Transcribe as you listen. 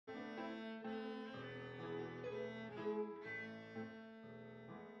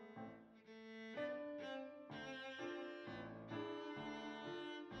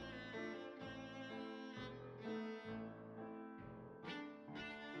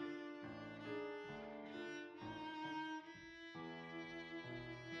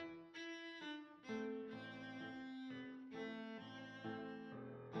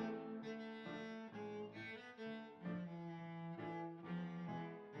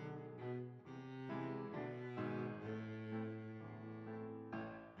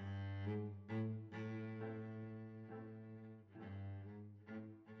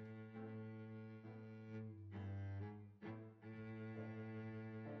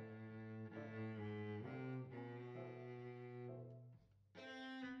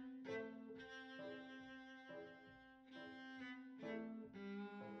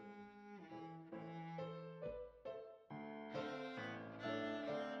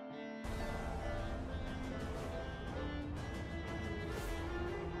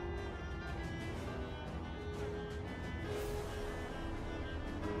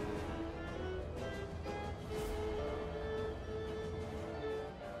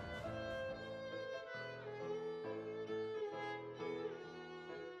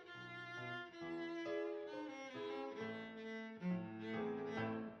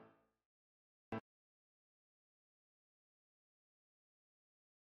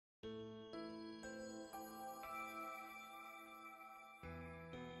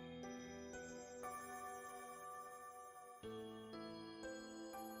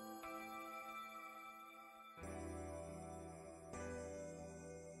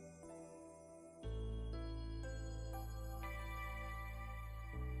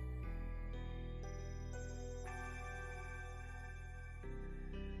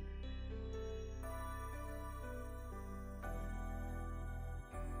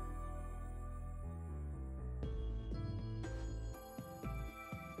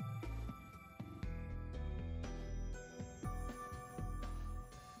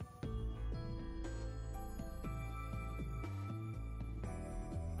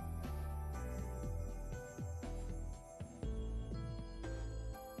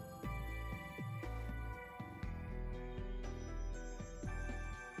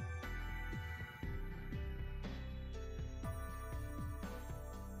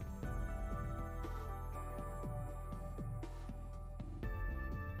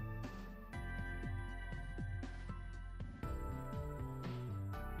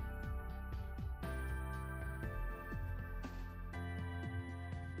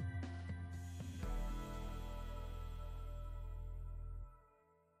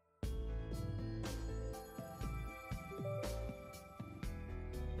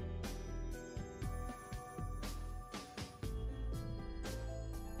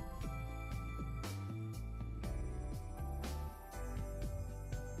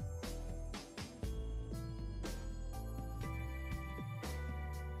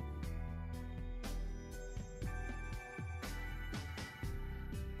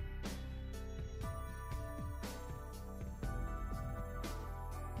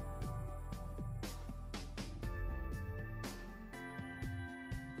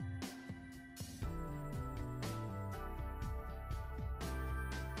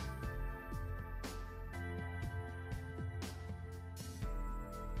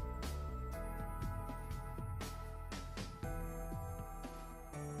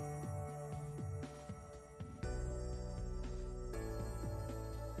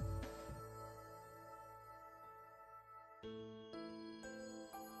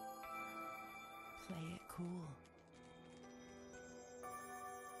cool.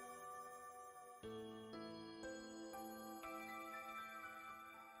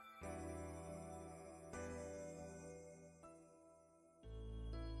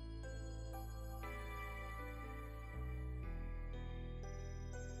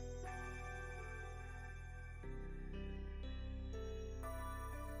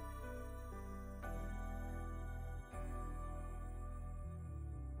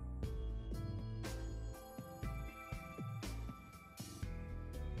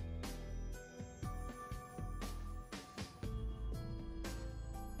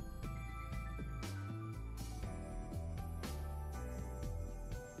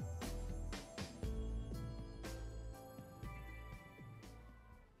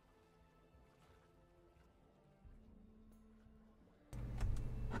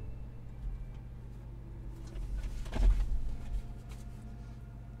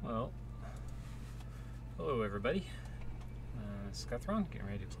 Well, hello everybody. It's Guthron, getting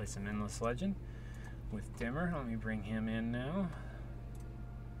ready to play some Endless Legend with Dimmer. Let me bring him in now.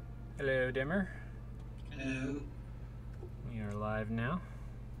 Hello, Dimmer. Hello. We are live now.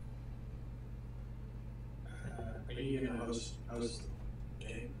 Are you gonna host the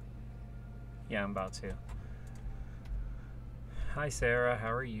game? Yeah, I'm about to. Hi, Sarah.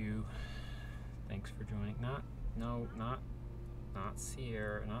 How are you? Thanks for joining. Not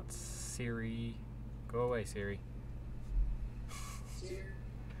Sierra, not Siri. Go away, Siri.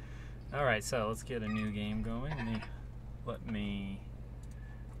 All right, so let's get a new game going. Let me.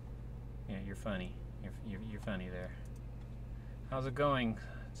 Yeah, you're funny. You're funny there. How's it going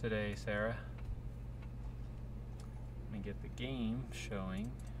today, Sarah? Let me get the game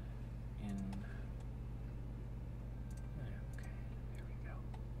showing in. Okay, there we go.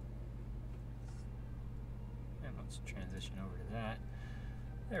 And let's transition over to that.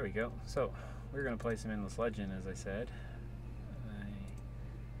 There we go. So we're gonna play some Endless Legend, as I said.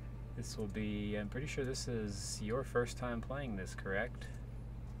 This will be, I'm pretty sure this is your first time playing this, correct?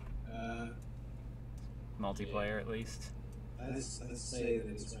 Multiplayer, yeah. at least? I'd say that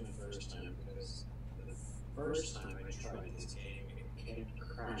it's my first time, because the first time I tried this game, it kept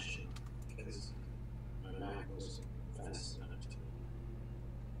crashing, because my Mac wasn't fast enough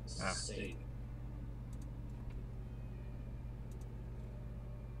to save.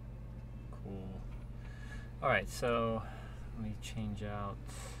 Cool. Alright, so let me change out.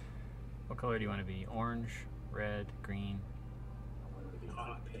 What color do you want to be? Orange, red, green? I want to be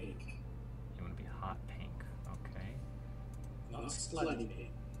hot pink. You want to be hot pink, okay. Not slutty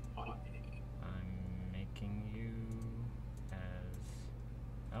pink, hot pink. I'm making you as...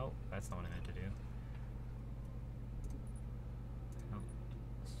 Oh, that's not what I meant to do. Oh,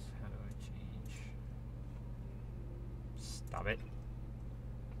 how do I change? Stop it.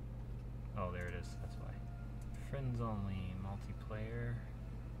 Oh, there it is, that's why. Friends only, multiplayer.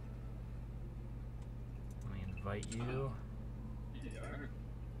 Let me invite you.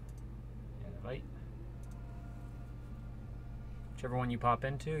 Invite. Whichever one you pop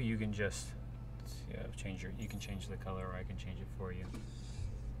into, you can just change you can change the color, or I can change it for you.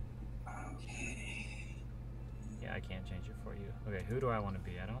 Okay. Yeah, I can't change it for you. Okay, who do I want to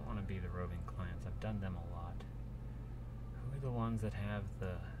be? I don't want to be the roving clans. I've done them a lot. Who are the ones that have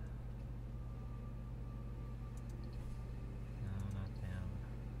the... No, not them.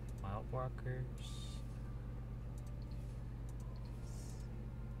 Wildwalkers.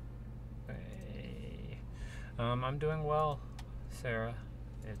 Hey. I'm doing well, Sarah.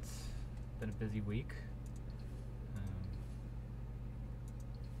 It's been a busy week.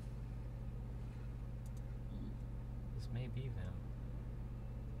 This may be them.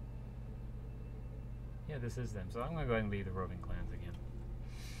 Yeah, this is them. So I'm going to go ahead and leave the roving clans again.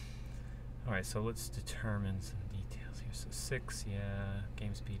 Alright, so let's determine some details here. So 6, yeah,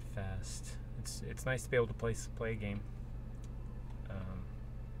 game speed fast. It's nice to be able to play a game.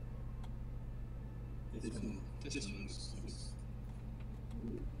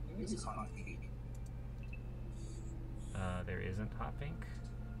 This one's hot pink. There isn't hot pink?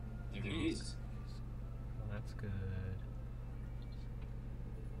 There is. Well, that's good.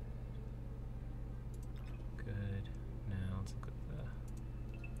 Good. Now let's look at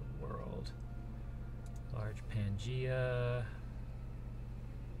the world. Large Pangea.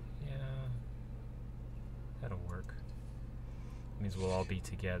 Yeah. That'll work. Means we'll all be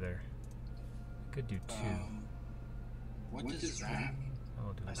together. I could do 2. What does rap?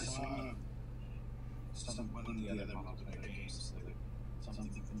 I'll do I saw one of the other multiplayer games, like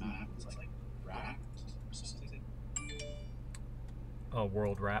something from that was like rap or something. Oh,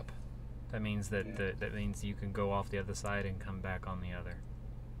 world wrap. That means that that means you can go off the other side and come back on the other.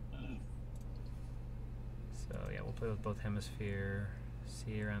 So yeah, we'll play with both hemisphere.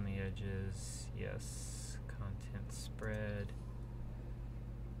 See around the edges. Yes. Content spread.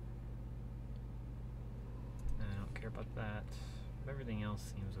 I don't care about that. But everything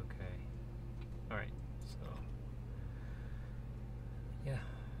else seems okay. Alright, so yeah.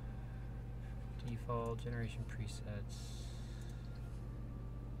 Default generation presets.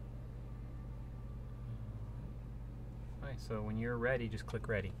 Alright, so when you're ready, just click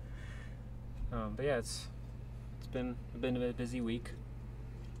ready. But yeah, it's been a busy week.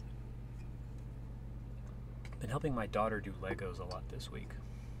 Been helping my daughter do Legos a lot this week.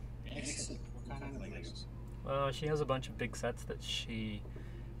 Excellent. What kind of Legos? Well, she has a bunch of big sets that she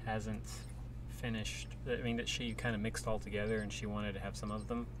hasn't finished. I mean, that she kind of mixed all together, and she wanted to have some of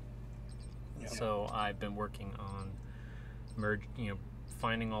them. Yeah. So I've been working on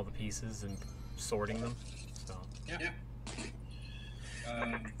finding all the pieces and sorting them. So Yeah.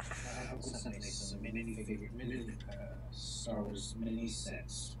 I also make some Star Wars mini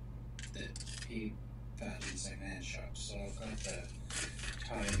sets that he found in secondhand shops. So I've got the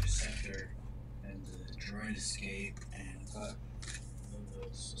TIE Interceptor and the Droid Escape, and I've got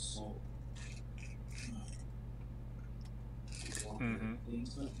those assault things,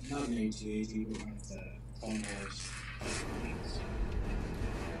 but not an AT-AT, but one of the Clone Wars things.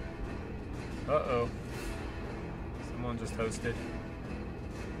 uh-oh. Someone just hosted.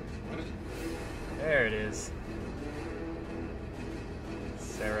 There it is.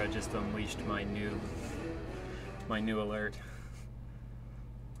 Sarah just unleashed my new alert.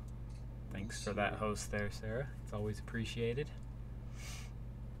 Thanks for that host there, Sarah. It's always appreciated.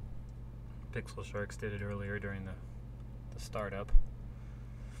 Pixel Sharks did it earlier during the startup.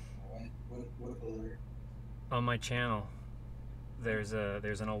 What alert? On my channel, there's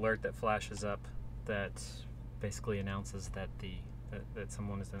an alert that flashes up that basically announces that that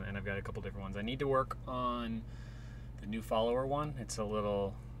someone is in, and I've got a couple different ones. I need to work on the new follower one. It's a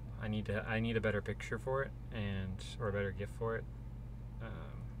little. I need a better picture for it, or a better GIF for it,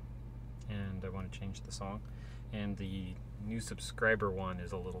 and I want to change the song. And the new subscriber one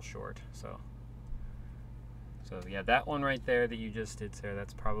is a little short, so yeah, that one right there that you just did, Sarah,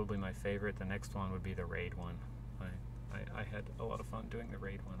 that's probably my favorite. The next one would be the raid one. I had a lot of fun doing the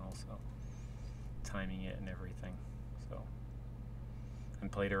raid one also, timing it and everything. So, and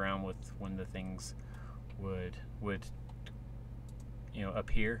played around with when the things would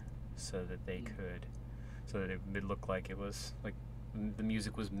appear, so that they could, so that it would look like it was like the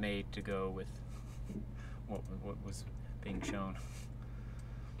music was made to go with what was being shown.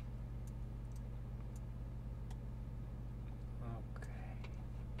 Okay.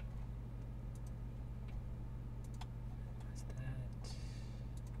 That's that.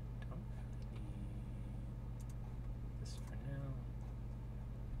 Don't really need this for now.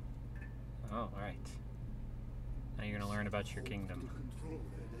 Oh, all right. Now you're going to learn about your kingdom.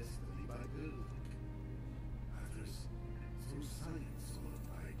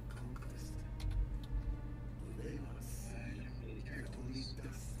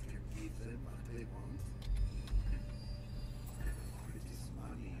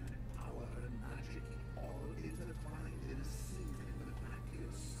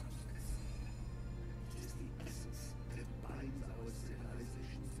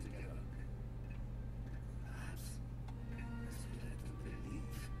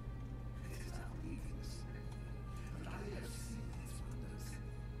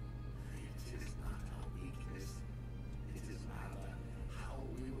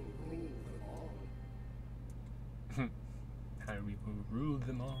 How we will rule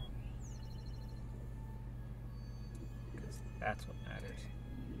them all. Because that's what matters.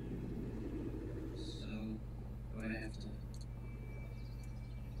 So, do I have to...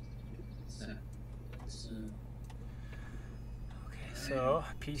 Okay, so,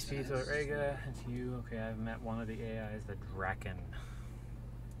 peace be to Rega and to you. Okay, I've met one of the AIs, the Draken.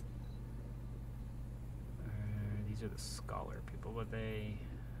 These are the scholar people, but they...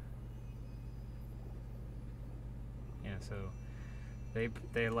 Yeah, so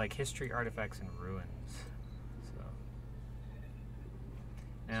they like history, artifacts, and ruins. So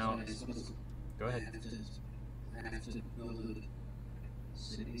now, go ahead. I have to build a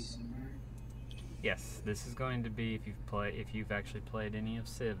city somewhere. Yes, this is going to be, if you've actually played any of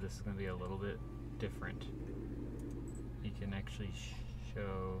Civ, this is going to be a little bit different. You can actually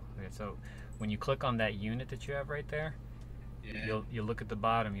show. Okay, so when you click on that unit that you have right there, yeah. you'll look at the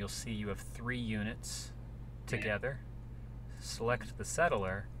bottom. You'll see you have 3 units together. Select the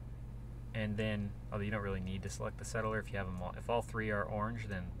settler, and then, although you don't really need to select the settler if you have them all. If all 3 are orange,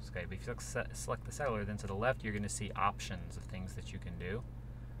 then it's okay. But if you select the settler, then to the left you're going to see options of things that you can do.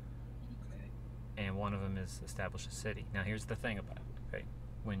 Okay. and one of them is establish a city. Now here's the thing about it, okay?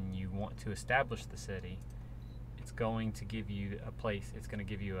 When you want to establish the city, it's going to give you a place, it's going to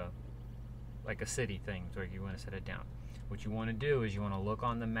give you like a city thing where you want to set it down. What you want to do is you want to look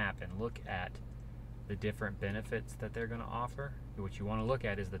on the map and look at the different benefits that they're going to offer. What you want to look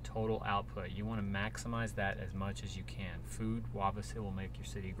at is the total output. You want to maximize that as much as you can. Food, obviously, will make your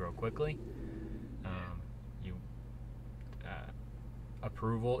city grow quickly.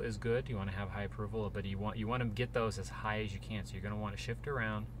 Approval is good. You want to have high approval, but you want to get those as high as you can. So you're going to want to shift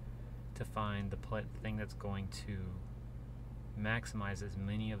around to find the thing that's going to maximize as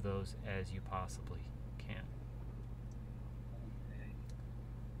many of those as you possibly can.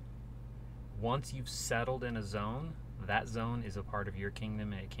 Once you've settled in a zone, that zone is a part of your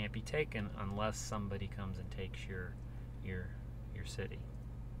kingdom, and it can't be taken unless somebody comes and takes your city.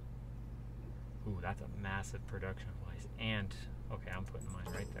 Ooh, that's a massive production place. And okay, I'm putting mine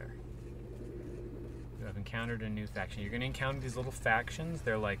right there. You have encountered a new faction. You're going to encounter these little factions.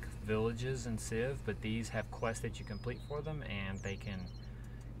 They're like villages in Civ, but these have quests that you complete for them, and they can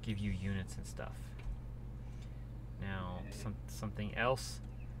give you units and stuff. Now, something else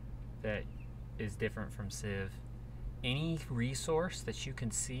that is different from Civ. Any resource that you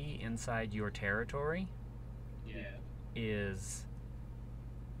can see inside your territory is,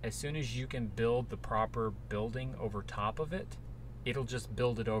 as soon as you can build the proper building over top of it, it'll just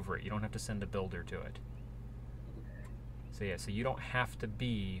build it over it. You don't have to send a builder to it. So yeah, so you don't have to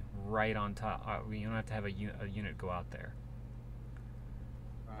be right on top. You don't have to have a unit go out there.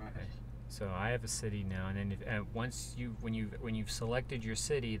 Okay. So I have a city now, and then when you've selected your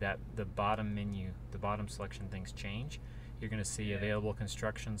city, that the bottom menu, the bottom selection things change. You're going to see available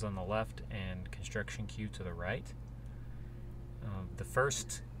constructions on the left and construction queue to the right. The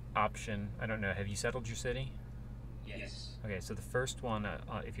first option, I don't know. Have you settled your city? Yes. Okay, so the first one,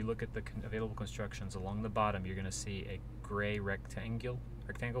 if you look at the available constructions along the bottom, you're going to see a gray rectangle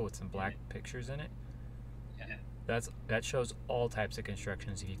with some black pictures in it. Yeah. That shows all types of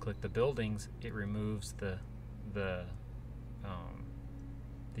constructions. If you click the buildings, it removes the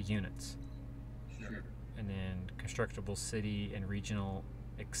units. Sure. And then constructible city and regional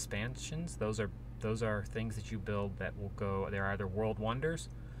expansions. Those are things that you build that will go. They're either world wonders,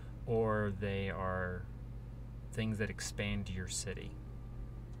 or they are things that expand your city.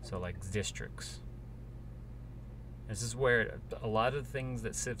 So like districts. This is where a lot of the things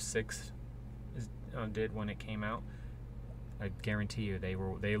that Civ 6 did when it came out, I guarantee you they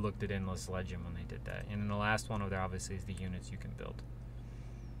looked at Endless Legend when they did that. And then the last one over there obviously is the units you can build.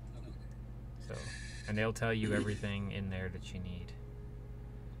 So, and they'll tell you everything in there that you need.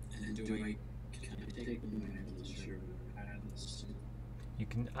 And can I take them and sure add this? You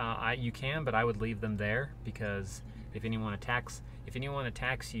can, you can, but I would leave them there, because if anyone attacks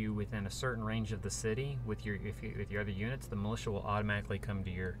you within a certain range of the city with your other units, the militia will automatically come to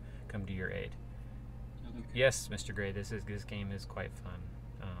your aid. Okay. Yes, Mr. Gray, this game is quite fun.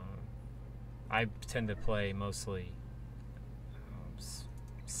 I tend to play mostly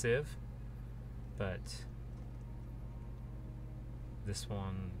Civ, but this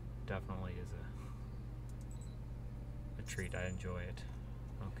one definitely is a treat. I enjoy it.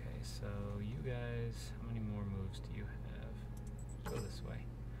 Okay, so you guys, how many more moves do you have? Go this way.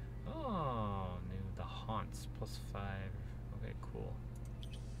 Oh, new the haunts +5. Okay, cool.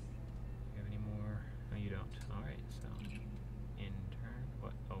 You have any more? No, you don't. All right, so intern.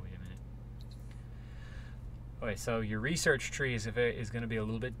 What? Oh, wait a minute. Okay, so your research tree is going to be a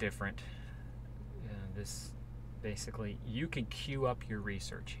little bit different. This basically, you can queue up your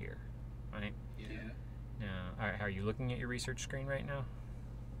research here, right? Yeah. Now, all right, are you looking at your research screen right now?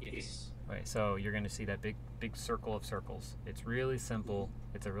 Yes. Okay, so you're going to see that big circle of circles. It's really simple.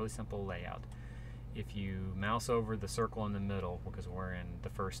 It's a really simple layout. If you mouse over the circle in the middle, because we're in the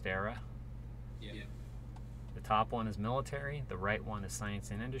first era, Yeah. the top one is military, the right one is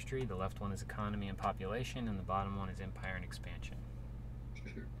science and industry, the left one is economy and population, and the bottom one is empire and expansion.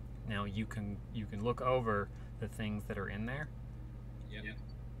 Sure. Now you can look over the things that are in there Yeah.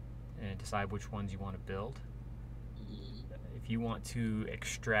 and decide which ones you want to build. Mm-hmm. If you want to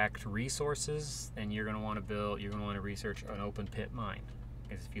extract resources, then you're going to want to research an open pit mine.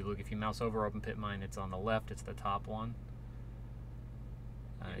 Because if you mouse over open pit mine, it's on the left, it's the top one.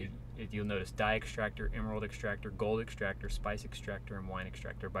 You'll notice dye extractor, emerald extractor, gold extractor, spice extractor, and wine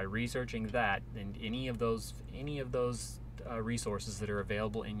extractor. By researching that, and any of those resources that are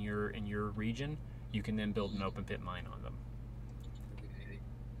available in your region, you can then build an open pit mine on them. Okay.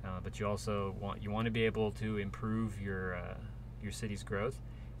 But you also want to be able to improve your city's growth.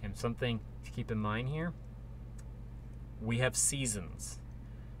 And something to keep in mind here: we have seasons.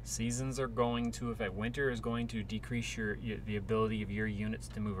 Seasons are going to affect. Winter is going to decrease the ability of your units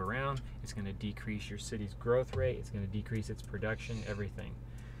to move around. It's going to decrease your city's growth rate. It's going to decrease its production, everything.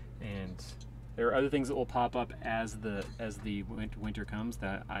 And there are other things that will pop up as the winter comes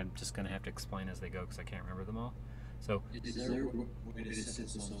that I'm just going to have to explain as they go because I can't remember them all. So Is there a way to set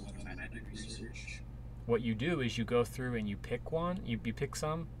this on automatic research? what you do is you go through and you pick one. You pick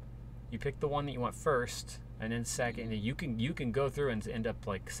some. You pick the one that you want first, and then second. You can go through and end up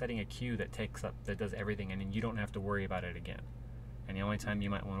like setting a queue that does everything, and then you don't have to worry about it again. And the only time you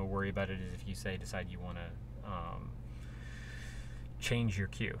might want to worry about it is if you decide you want to change your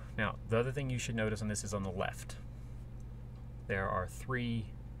queue. Now, the other thing you should notice on this is on the left. There are 3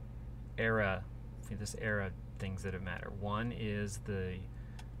 era things that matter. One is the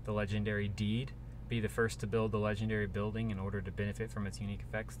legendary deed. Be the first to build the legendary building in order to benefit from its unique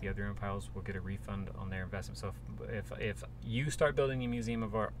effects. The other empires will get a refund on their investment. So if you start building the Museum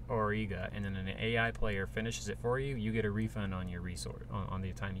of Auriga and then an AI player finishes it for you, you get a refund on your resource on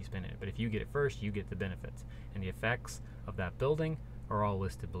the time you spend in it. But if you get it first, you get the benefits. And the effects of that building are all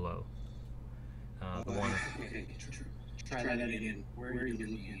listed below. Okay, try that again. Where are you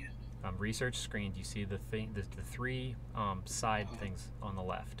looking at? Research screen. You see the 3 side things on the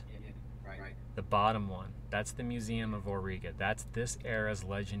left. Right. The bottom one, that's the Museum of Auriga. That's this era's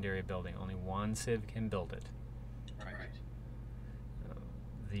legendary building. Only one civ can build it. Right.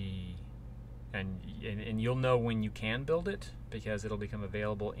 And you'll know when you can build it because it'll become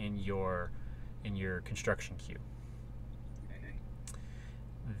available in your construction queue. Okay.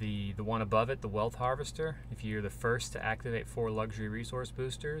 The one above it, the Wealth Harvester, if you're the first to activate 4 luxury resource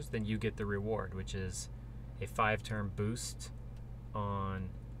boosters, then you get the reward, which is a 5-turn boost on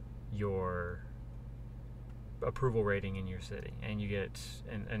your approval rating in your city, and you get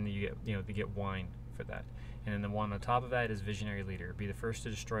you get wine for that. And then the one on top of that is Visionary Leader. Be the first to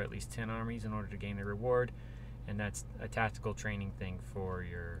destroy at least 10 armies in order to gain the reward, and that's a tactical training thing for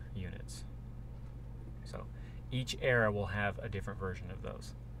your units. So each era will have a different version of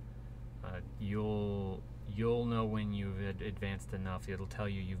those. You'll know when you've advanced enough. It'll tell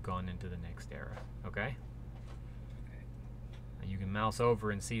you you've gone into the next era. Okay? You can mouse over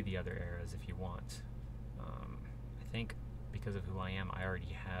and see the other eras if you want. I think because of who I am, I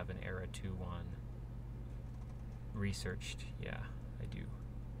already have an era 2-1 researched. Yeah, I do.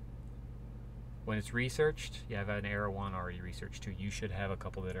 When it's researched, you have an era 1 already researched too. You should have a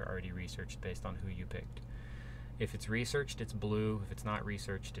couple that are already researched based on who you picked. If it's researched, it's blue. If it's not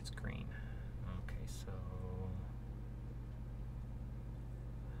researched, it's green. Okay, so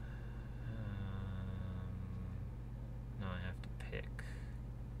now I have to pick.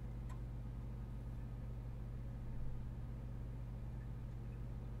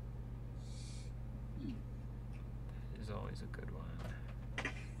 That is always a good one. Go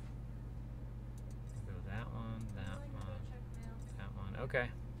that one, that one. Okay.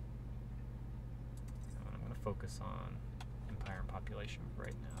 I'm going to focus on empire and population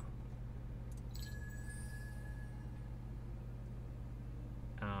right now.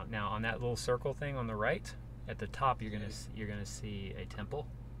 Now on that little circle thing on the right, at the top you're gonna see a temple.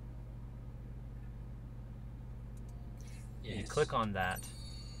 Yes. You click on that.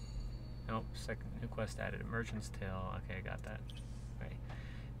 Nope, second new quest added, a Merchant's Tale. Okay, I got that. Okay.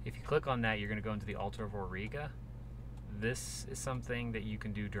 If you click on that, you're gonna go into the Altar of Auriga. This is something that you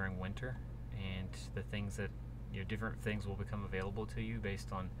can do during winter, and the things that different things will become available to you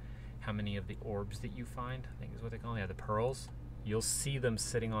based on how many of the orbs that you find. I think is what they call them. Yeah, the pearls. You'll see them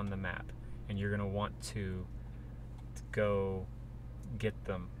sitting on the map, and you're going to want to go get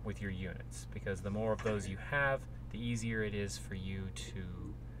them with your units, because the more of those you have, the easier it is for you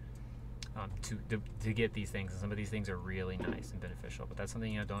to get these things. And some of these things are really nice and beneficial, but that's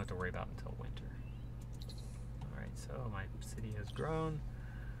something you don't have to worry about until winter. All right, so my city has grown.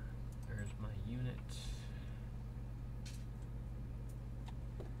 There's my unit.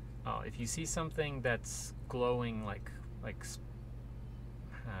 Oh, if you see something that's glowing like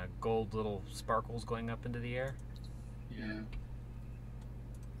gold little sparkles going up into the air, Yeah.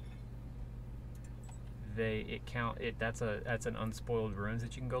 That's an unspoiled ruins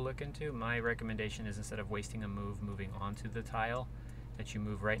that you can go look into. My recommendation is, instead of wasting a move moving onto the tile, that you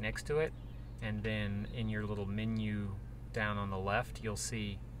move right next to it, and then in your little menu down on the left, you'll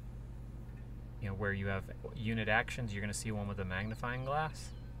see where you have unit actions. You're going to see one with a magnifying glass.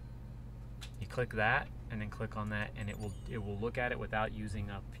 You click that, and then click on that, and it will look at it without using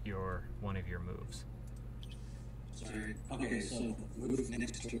up one of your moves. Sorry. Okay, so move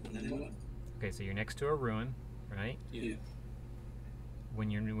next to it, and then what? Okay, so you're next to a ruin, right? Yeah. when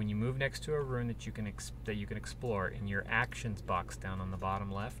you move next to a ruin that you can explore, in your actions box down on the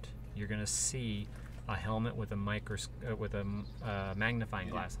bottom left, you're gonna see a helmet with a magnifying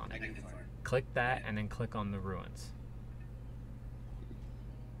glass on it. Click that and then click on the ruins.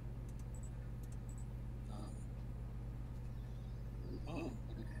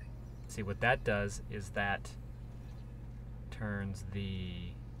 See, what that does is that turns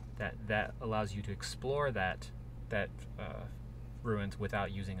that allows you to explore that ruins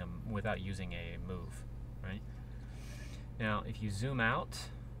without using a move, right? Now, if you zoom out,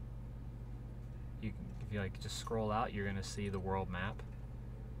 if you like just scroll out, you're gonna see the world map.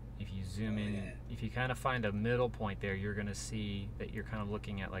 If you zoom in, if you kind of find a middle point there, you're gonna see that you're kind of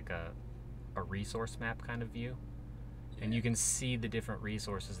looking at like a resource map kind of view. And you can see the different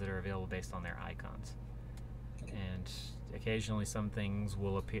resources that are available based on their icons. And occasionally some things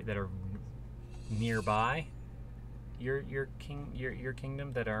will appear that are nearby your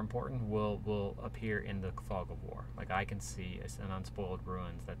kingdom that are important will appear in the fog of war. Like I can see an unspoiled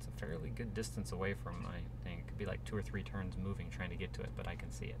ruins that's a fairly good distance away from, I think it could be like 2 or 3 turns moving trying to get to it, but I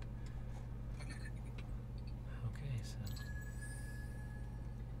can see it. Okay, so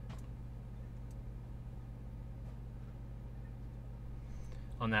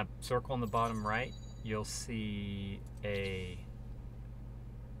on that circle on the bottom right, you'll see a...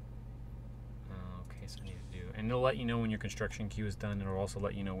 okay, so I need to do... And it'll let you know when your construction queue is done. It'll also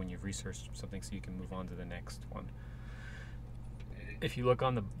let you know when you've researched something so you can move on to the next one. If you look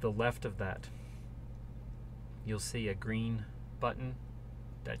on the left of that, you'll see a green button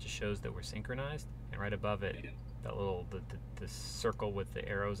that just shows that we're synchronized. And right above it, that little... the circle with the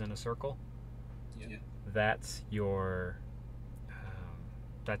arrows in a circle. That's your...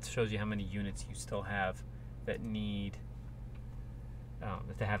 that shows you how many units you still have that need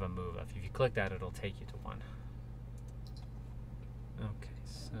to have a move. If you click that, it'll take you to one. Okay,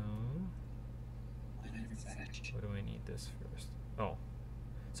 so what do I need this first? Oh,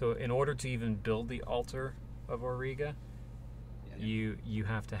 so in order to even build the altar of Auriga, you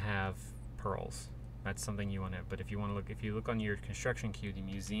have to have pearls. That's something you want to have. But if you look on your construction queue, the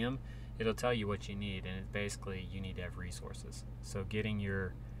museum, it'll tell you what you need, and it basically you need to have resources. So getting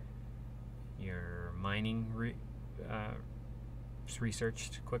your mining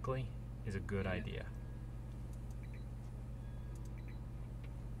researched quickly is a good idea.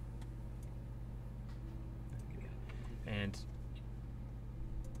 And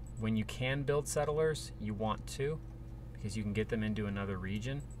when you can build settlers, you want to, because you can get them into another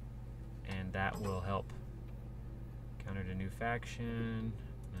region, and that will help. Counter to new faction.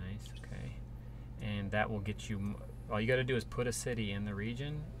 Nice, okay. And that will get you... all you got to do is put a city in the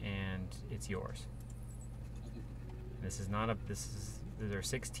region, and it's yours. This is not a... there are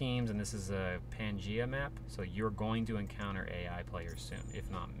 6 teams, and this is a Pangea map, so you're going to encounter AI players soon, if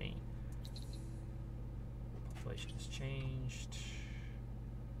not me. Population has changed.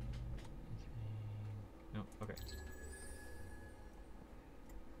 No, okay.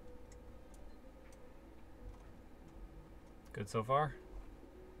 Good so far?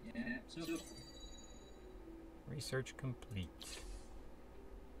 Yeah, so Research complete.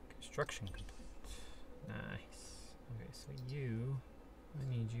 Construction complete. Nice. Okay, so I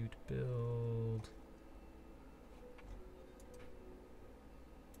need you to build...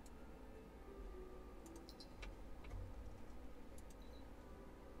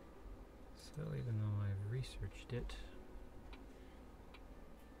 So even though I've researched it,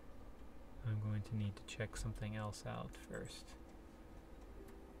 I'm going to need to check something else out first.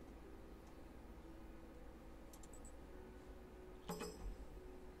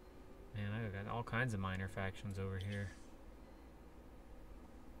 Man, I've got all kinds of minor factions over here.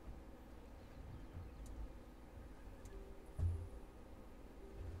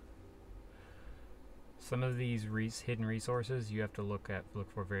 Some of these hidden resources you have to look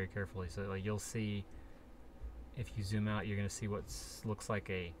for very carefully. So like you'll see, if you zoom out, you're going to see what looks like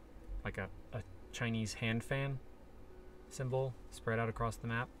a Chinese hand fan symbol spread out across the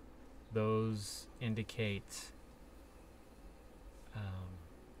map. Those indicate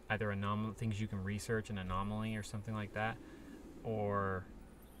either things you can research, an anomaly or something like that, or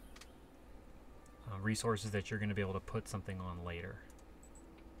resources that you're going to be able to put something on later.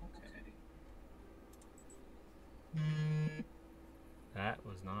 Okay. That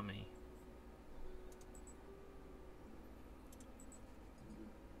was not me.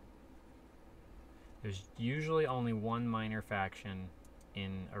 There's usually only one minor faction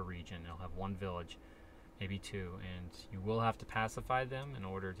in a region. They'll have one village, maybe 2, and you will have to pacify them in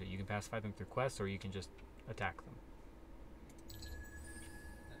order to... You can pacify them through quests, or you can just attack them.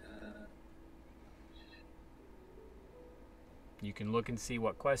 You can look and see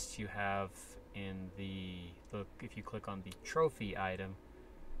what quests you have in the look if you click on the trophy item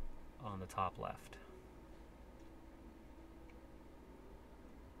on the top left.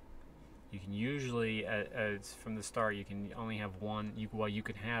 You can usually, from the start, you can only have one. You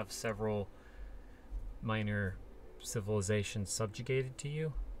can have several minor civilizations subjugated to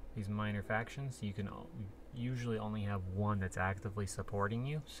you. These minor factions. You can usually only have one that's actively supporting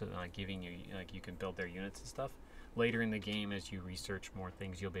you, so like giving you, like, you can build their units and stuff. Later in the game, as you research more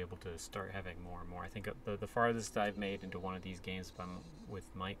things, you'll be able to start having more and more. I think the farthest I've made into one of these games with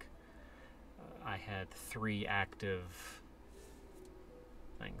Mike, I had 3 active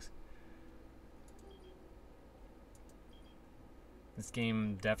things. This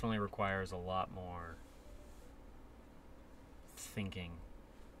game definitely requires a lot more thinking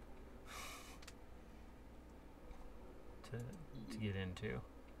to get into.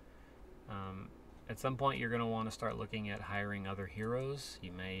 At some point you're going to want to start looking at hiring other heroes.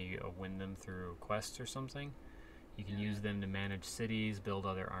 You may win them through quests or something. You can use them to manage cities, build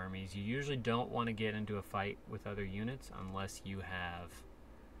other armies. You usually don't want to get into a fight with other units unless you have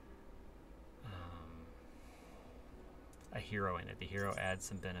a hero in it. The hero adds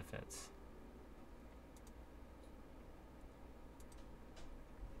some benefits.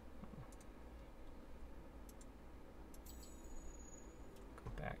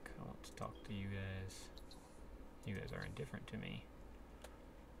 Go back. I want to talk to you guys. You guys are indifferent to me.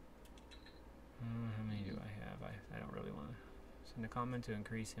 How many do I have? I don't really want to send a comment to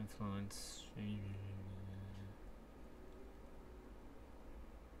increase influence. Yeah,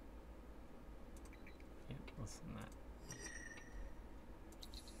 less than that.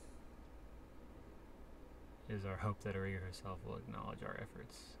 It is our hope that Ariga herself will acknowledge our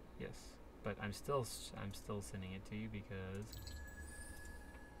efforts. Yes, but I'm still sending it to you because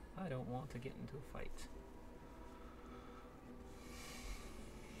I don't want to get into a fight.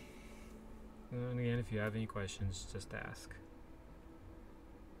 And again, if you have any questions, just ask.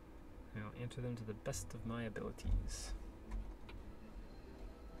 And I'll answer them to the best of my abilities.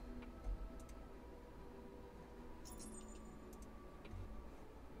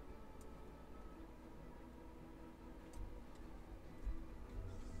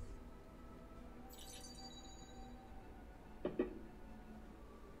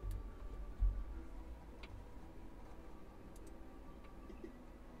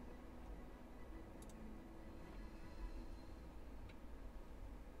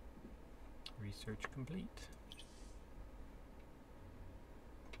 Research complete.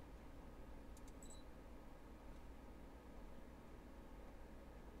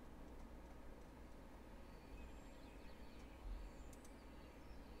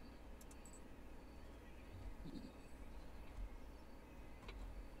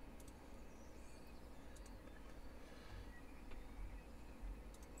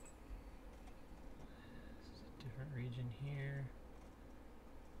 This is a different region here.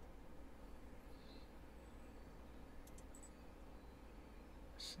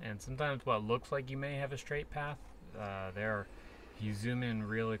 And sometimes what looks like you may have a straight path, if you zoom in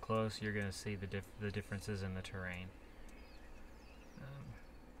really close, you're going to see the differences in the terrain.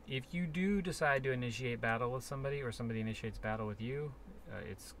 If you do decide to initiate battle with somebody, or somebody initiates battle with you,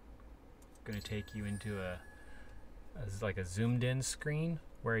 it's going to take you into like a zoomed in screen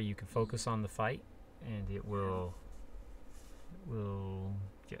where you can focus on the fight, and it will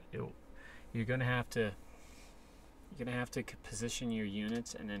you're going to have to position your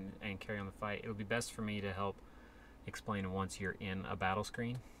units and carry on the fight. It would be best for me to help explain once you're in a battle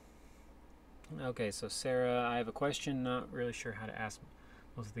screen. Okay, so Sarah, I have a question. Not really sure how to ask.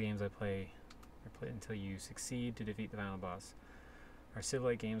 Most of the games I play until you succeed to defeat the final boss. Are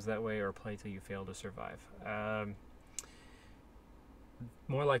Civ-like games that way, or play till you fail to survive?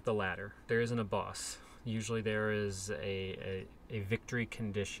 More like the latter. There isn't a boss. Usually there is a victory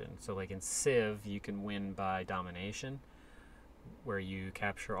condition. So like in Civ, you can win by domination, where you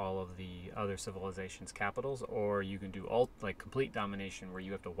capture all of the other civilizations' capitals, or you can do like complete domination, where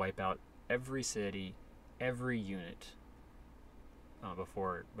you have to wipe out every city, every unit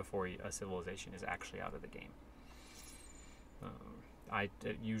before a civilization is actually out of the game.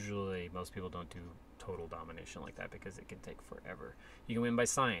 Usually most people don't do total domination like that because it can take forever. You can win by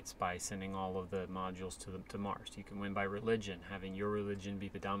science, by sending all of the modules to Mars. You can win by religion, having your religion be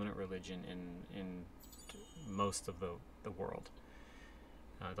the dominant religion in most of the world.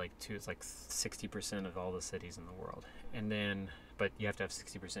 It's like 60% of all the cities in the world. And then, but you have to have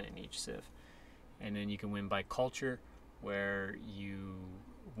 60% in each civ. And then you can win by culture, where you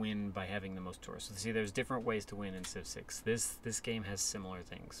win by having the most tourists. So see, there's different ways to win in Civ 6. This game has similar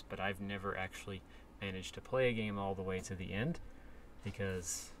things, but I've never actually managed to play a game all the way to the end.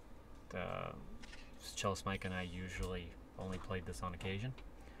 because Chelsea Mike and I usually only played this on occasion.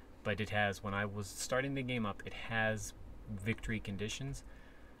 But it has, when I was starting the game up, it has victory conditions.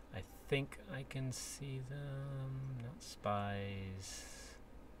 I think I can see them. Not spies.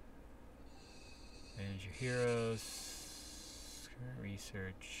 Manage your heroes. Current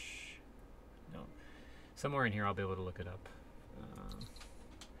research. No. Somewhere in here I'll be able to look it up.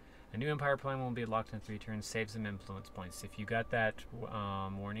 A new Empire plan will be locked in 3 turns. Save some influence points. If you got that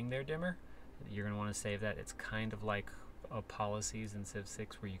warning there, Dimmer, you're going to want to save that. It's kind of like policies in Civ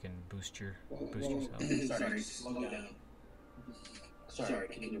 6 where you can boost yourself. Sorry, slow down. Sorry,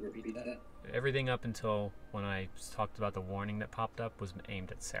 can you repeat that? Everything up until when I talked about the warning that popped up was aimed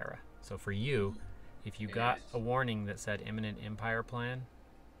at Sarah. So for you, if you got a warning that said imminent Empire plan,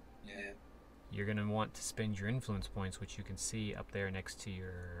 you're going to want to spend your influence points, which you can see up there next to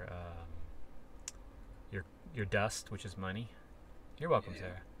your dust, which is money. You're welcome,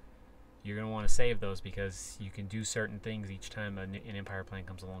 Sarah. You're going to want to save those because you can do certain things each time an Empire plan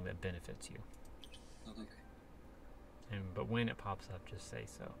comes along that benefits you. Okay. But when it pops up, just say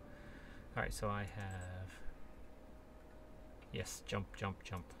so. All right, so I have... Yes, jump. Let's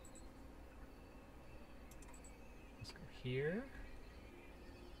go here.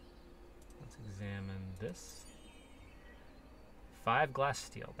 Let's examine this. 5 glass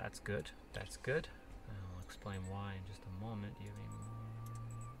steel. That's good. I'll explain why in just a moment. Do you have any more?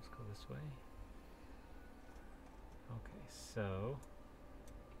 Let's go this way. Okay, so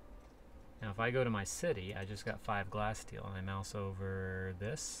now if I go to my city, I just got 5 glass steel, and I mouse over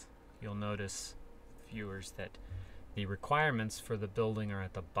this. You'll notice, viewers, that the requirements for the building are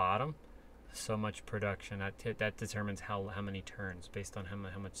at the bottom. So much production, that determines how many turns based on how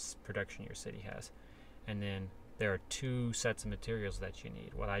much production your city has. And then there are 2 sets of materials that you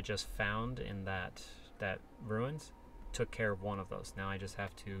need. What I just found in that ruins took care of one of those. Now I just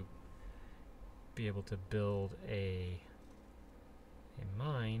have to be able to build a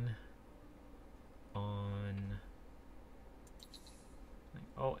mine on...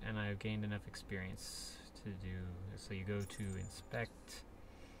 Oh, and I've gained enough experience to do... So you go to inspect...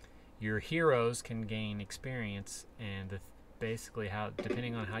 Your heroes can gain experience, and basically how,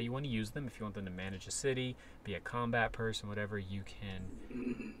 depending on how you want to use them, if you want them to manage a city, be a combat person, whatever, you can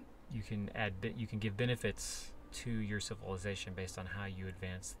give benefits to your civilization based on how you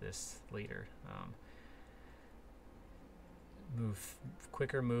advance this leader.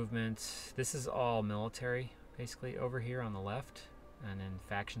 Quicker movement. This is all military, basically, over here on the left, and then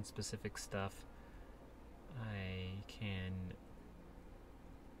faction-specific stuff. I can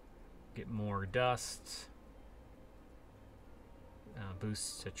get more dust,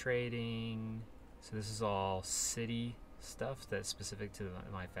 boosts to trading. So this is all city stuff that's specific to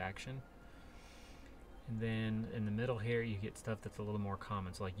my faction. And then in the middle here you get stuff that's a little more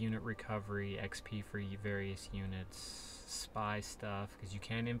common, so like unit recovery, XP for various units, spy stuff, because you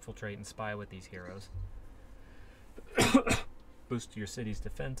can infiltrate and spy with these heroes. Boost your city's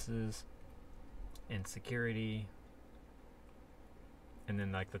defenses and security. And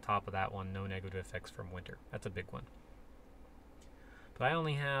then like the top of that one, no negative effects from winter. That's a big one. But I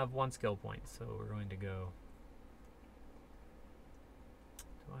only have 1 skill point, so we're going to go...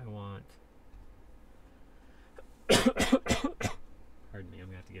 Do I want... Pardon me, I'm going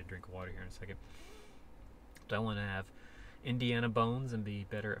to have to get a drink of water here in a second. Do I want to have Indiana bones and be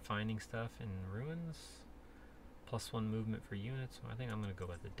better at finding stuff in ruins? +1 movement for units. I think I'm going to go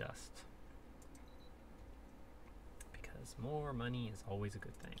with the dust. Because more money is always a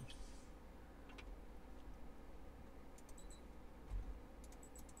good thing.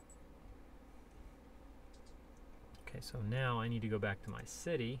 Okay, so now I need to go back to my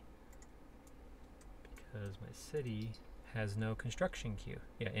city because my city has no construction queue.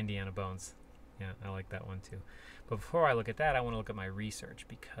 Yeah, Indiana bones. Yeah, I like that one too. But before I look at that, I want to look at my research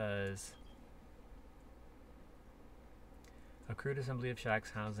because a crude assembly of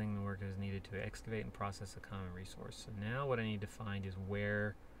shacks housing the workers needed to excavate and process a common resource. So now what I need to find is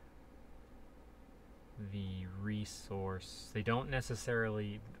where the resource... They don't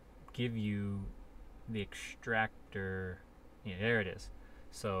necessarily give you the extractor... Yeah, there it is.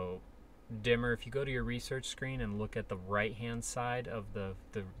 So, Dimmer, if you go to your research screen and look at the right-hand side of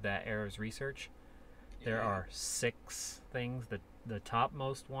that arrow's research, there are 6 things. The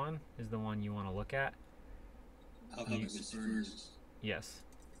topmost one is the one you want to look at. Yes.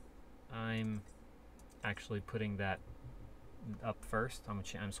 I'm actually putting that up first.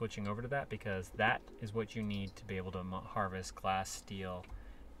 I'm switching over to that because that is what you need to be able to harvest glass, steel,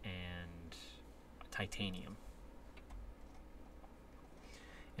 and titanium.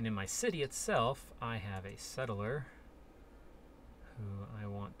 And in my city itself, I have a settler I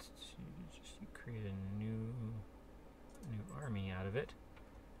want to just create a new army out of it.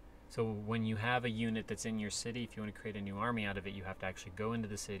 So when you have a unit that's in your city, if you want to create a new army out of it, you have to actually go into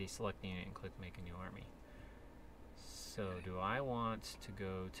the city, select the unit, and click Make a New Army. So do I want to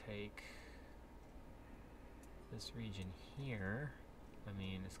go take this region here? I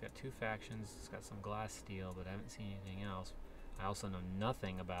mean, it's got 2 factions, it's got some glass steel, but I haven't seen anything else. I also know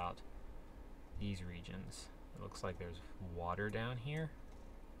nothing about these regions. It looks like there's water down here,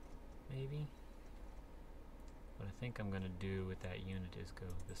 maybe. What I think I'm going to do with that unit is go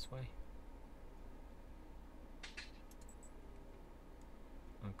this way.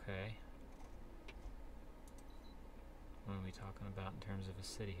 Okay. What are we talking about in terms of a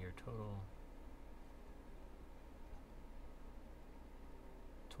city here? Total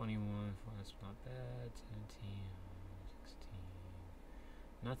 21, that's not bad. 17, 16.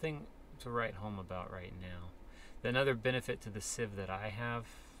 Nothing to write home about right now. Another benefit to the Civ that I have,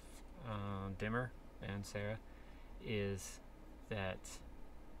 Dimmer and Sarah, is that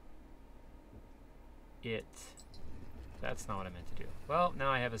that's not what I meant to do. Well, now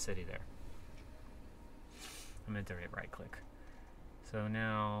I have a city there. I meant to right click. So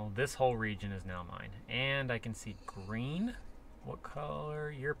now this whole region is now mine. And I can see green. What color?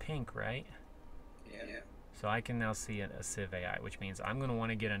 You're pink, right? Yeah. So I can now see a Civ AI, which means I'm going to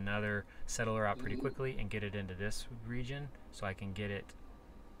want to get another settler out pretty quickly and get it into this region so I can get it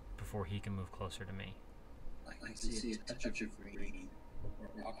before he can move closer to me. I can see a touch of green, or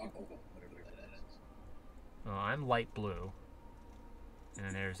aqua, whatever that is. Well, I'm light blue, and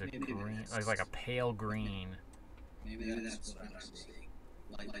then there's a green, like a pale green. Maybe that's what I'm seeing.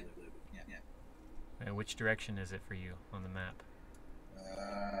 Light blue. Yeah. And which direction is it for you on the map?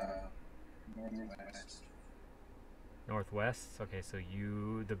 Northwest. Northwest. Okay, so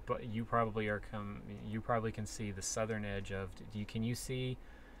you probably are you probably can see the southern edge of. Can you see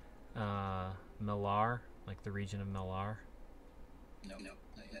Millar, like the region of Millar? No.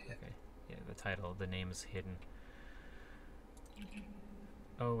 Okay. Yeah, the name is hidden.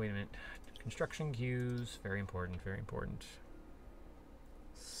 Oh, wait a minute. Construction queues, very important, very important.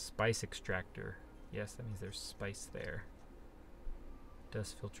 Spice extractor. Yes, that means there's spice there.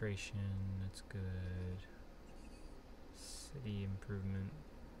 Dust filtration, that's good. City improvement,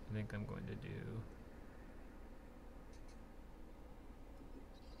 I think I'm going to do.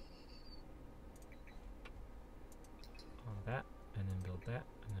 On that, and then build that,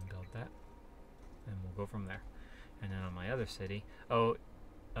 and then build that. And we'll go from there. And then on my other city,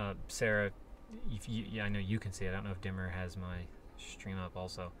 Sarah, I know you can see it. I don't know if Dimmer has my stream up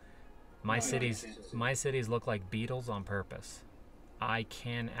also. My cities look like beetles on purpose. I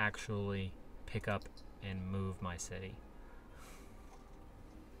can actually pick up and move my city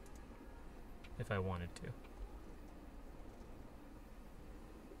if I wanted to.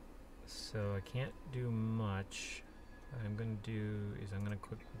 So I can't do much. What I'm going to do is I'm going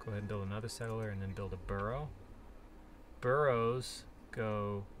to go ahead and build another settler and then build a burrow. Burrows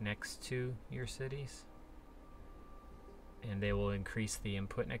go next to your cities, and they will increase the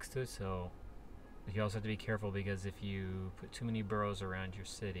input next to it. So you also have to be careful, because if you put too many burrows around your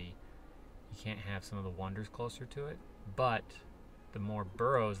city, you can't have some of the wonders closer to it. But the more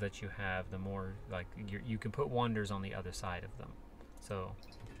burrows that you have, the more you can put wonders on the other side of them. So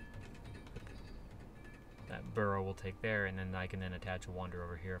that burrow will take there, and then I can then attach a wonder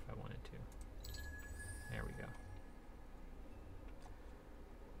over here if I wanted to. There we go.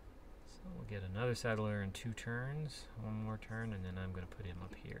 So we'll get another settler in 2 turns, 1 more turn, and then I'm going to put him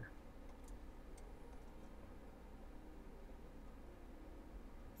up here.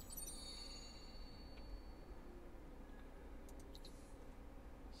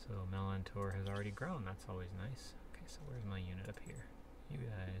 So Melantor has already grown, that's always nice. Okay, so where's my unit up here? You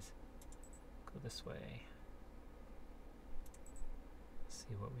guys go this way. Let's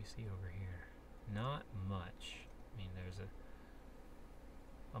see what we see over here. Not much. I mean,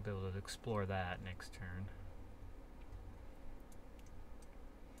 I'll be able to explore that next turn.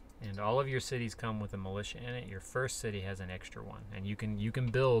 And all of your cities come with a militia in it. Your first city has an extra one, and you can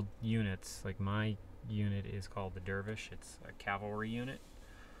build units. Like my unit is called the Dervish. It's a cavalry unit.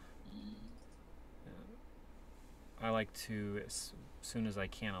 I like to, as soon as I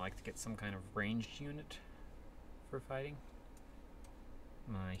can, I like to get some kind of ranged unit for fighting.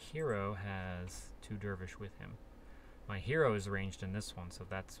 My hero has 2 Dervish with him. My hero is ranged in this one, so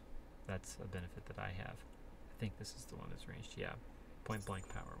that's a benefit that I have. I think this is the one that's ranged. Yeah, point blank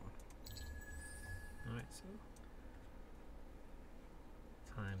power one. All right, so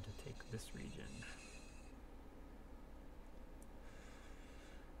time to take this region.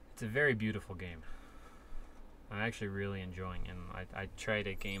 It's a very beautiful game. I'm actually really enjoying it. I tried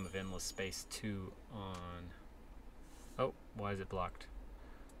a game of Endless Space 2 on... Oh, why is it blocked?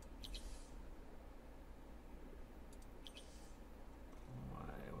 Why?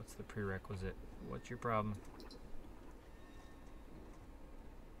 What's the prerequisite? What's your problem?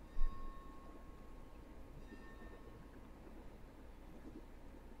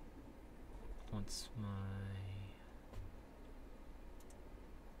 What's my...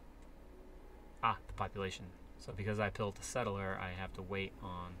 Ah, the population. So because I built a settler, I have to wait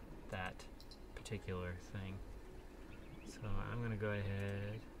on that particular thing. So I'm going to go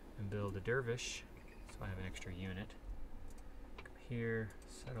ahead and build a dervish, so I have an extra unit. Come here,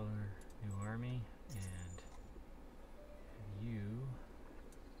 settler, new army, and you.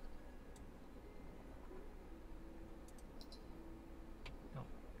 No,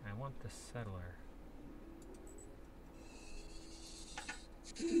 I want the settler.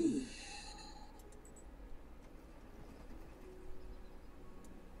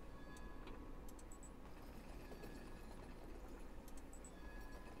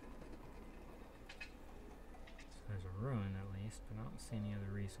 There's a ruin at least, but I don't see any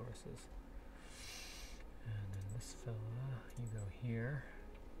other resources. And then this fella, you go here.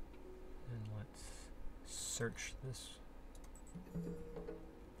 And let's search this.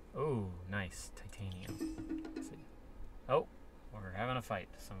 Oh, nice. Titanium. Let's see. Oh, we're having a fight.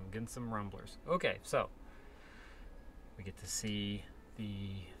 So I'm getting some rumblers. Okay, so we get to see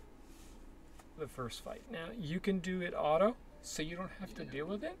the first fight. Now, you can do it auto, so you don't have to deal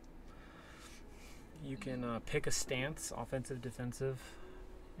with it. You can pick a stance, offensive, defensive,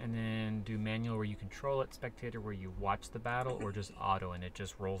 and then do manual where you control it, spectator where you watch the battle, or just auto and it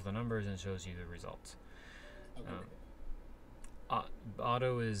just rolls the numbers and shows you the results. Okay.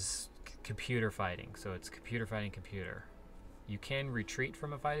 Auto is computer fighting, so it's computer fighting computer. You can retreat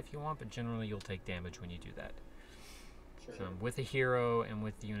from a fight if you want, but generally you'll take damage when you do that. Sure. With a hero and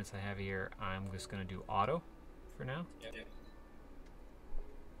with the units I have here, I'm just going to do auto for now. Yep.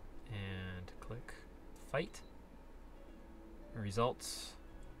 And click fight. Results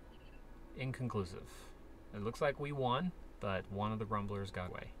inconclusive. It looks like we won, but one of the rumblers got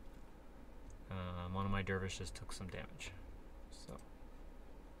away. One of my dervishes took some damage. So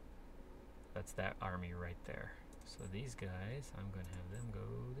that's that army right there. So these guys, I'm going to have them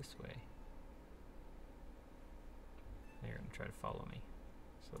go this way. They're going to try to follow me.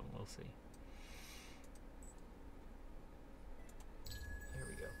 So we'll see. There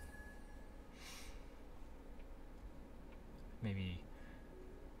we go. Maybe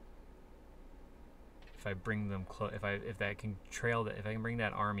if I bring them close, if I can bring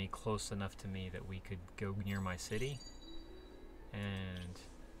that army close enough to me that we could go near my city. And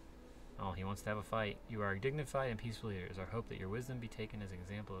oh, he wants to have a fight. You are dignified and peaceful leaders. I hope that your wisdom be taken as an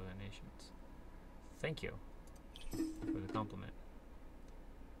example of the nations. Thank you for the compliment.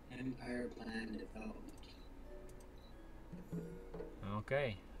 Empire plan development.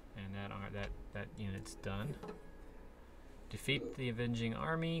 Okay, and that unit's done. Defeat the avenging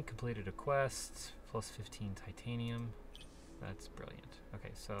army. Completed a quest. Plus 15 titanium. That's brilliant.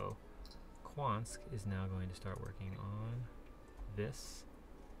 Okay, so Kwansk is now going to start working on this.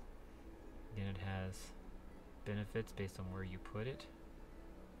 Again, it has benefits based on where you put it.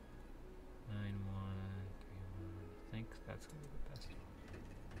 9-1, 3-1. I think that's going to be the best one.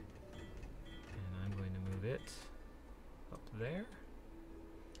 And I'm going to move it up there.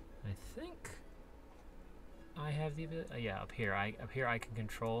 I think I have the ability. Yeah, up here. Up here I can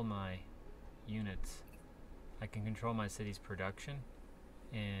control my units. I can control my city's production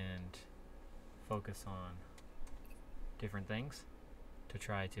and focus on different things to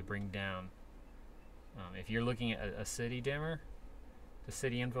try to bring down. If you're looking at a city dimmer, the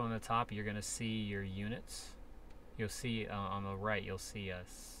city info on the top, you're going to see your units. You'll see on the right, you'll see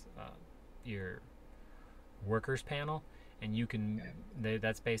your workers panel, and you can.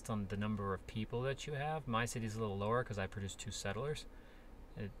 That's based on the number of people that you have. My city's a little lower because I produce 2 settlers.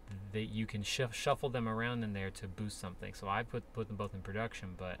 You can shuffle them around in there to boost something. So I put them both in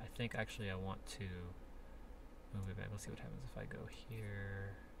production, but I think actually I want to move it back. Let's see what happens if I go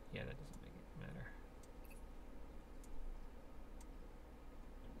here. Yeah, that doesn't make it matter.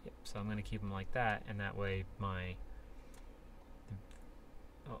 Yep, so I'm going to keep them like that, and that way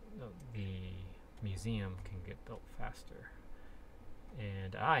the museum can get built faster.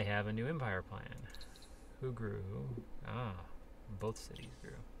 And I have a new empire plan. Who grew? Both cities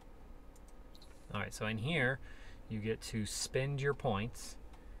grew. Alright, so in here, you get to spend your points,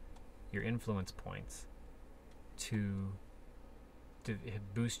 your influence points, to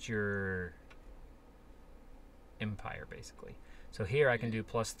boost your empire, basically. So here I can do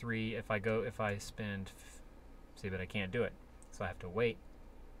 +3 if I spend See, but I can't do it. So I have to wait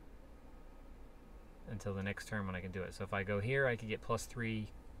until the next turn when I can do it. So if I go here, I could get +3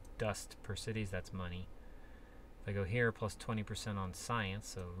 dust per cities. That's money. If I go here, plus 20% on science,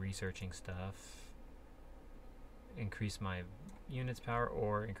 so researching stuff, increase my units power,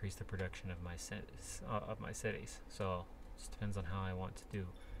 or increase the production of my cities. So it just depends on how I want to do.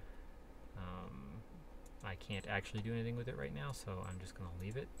 I can't actually do anything with it right now, so I'm just gonna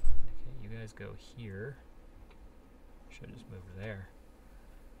leave it. Okay, you guys go here. Should just move there.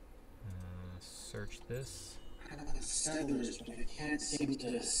 Search this. I have settlers, but I can't seem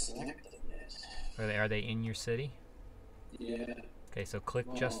to select them yet. Are they in your city? Yeah. Okay, so click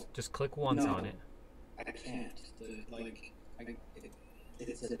just click once on it. I can't.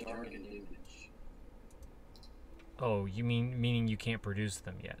 It's a darkened image. Oh, you meaning you can't produce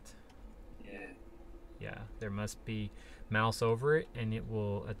them yet? Yeah. Yeah, there must be mouse over it, and it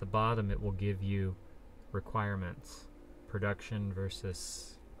will at the bottom it will give you requirements, production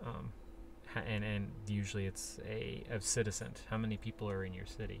versus and usually it's a citizen. How many people are in your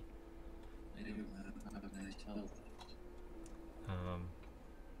city? I don't know how can I tell that.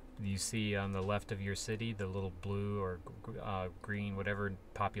 You see on the left of your city the little blue or green, whatever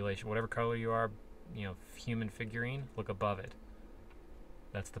population, whatever color you are, human figurine. Look above it.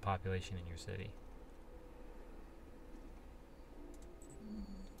 That's the population in your city.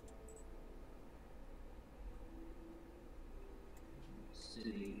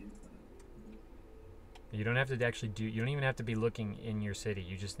 City. You don't have to actually do. You don't even have to be looking in your city.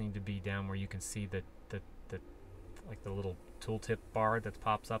 You just need to be down where you can see the like the little tooltip bar that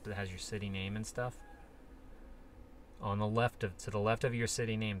pops up that has your city name and stuff. On the left to the left of your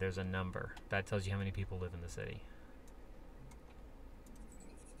city name, there's a number that tells you how many people live in the city.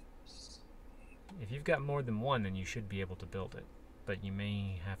 If you've got more than one, then you should be able to build it, but you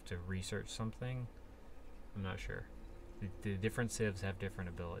may have to research something. I'm not sure. The different civs have different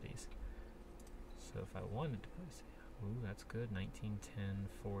abilities. So if I wanted to, ooh, that's good. 1910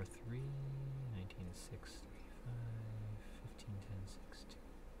 43, 1906 35, 1510 62.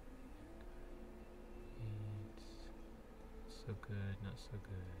 8. So good, not so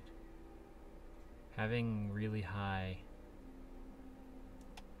good. Having really high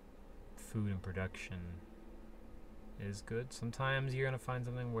food and production is good. Sometimes you're gonna find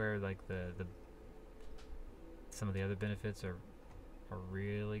something where like some of the other benefits are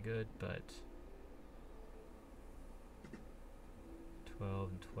really good, but 12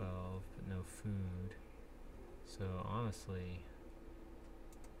 and 12, but no food. So honestly,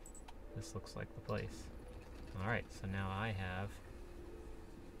 this looks like the place. Alright, so now I have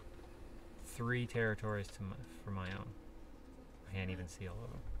 3 territories for my own. I can't even see all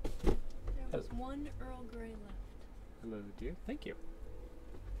of them. There was one Earl Grey left. Hello, dear. Thank you.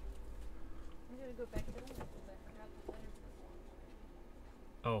 I'm gonna go back to them because I forgot the letter for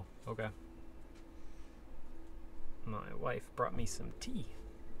the long. Oh, okay. My wife brought me some tea.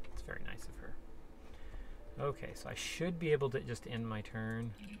 It's very nice of her. Okay, so I should be able to just end my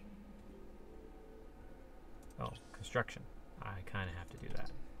turn. Oh, construction. I kind of have to do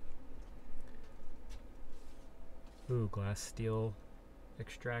that. Ooh, glass steel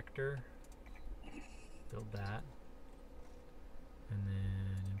extractor. Build that. And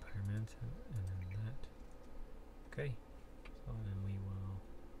then Empire Mansion, and then that. Okay, so then we will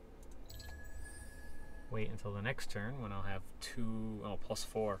wait until the next turn when I'll have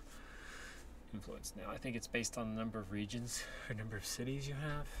 +4 influence. Now I think it's based on the number of regions or number of cities you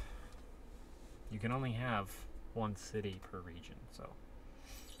have. You can only have 1 city per region, so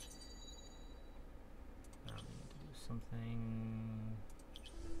I need to do something.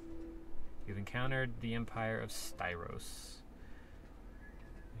 You've encountered the Empire of Styros.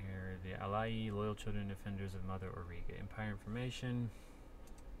 They're the Alai, loyal children, defenders of Mother Auriga. Empire information.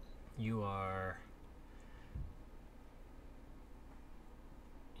 You've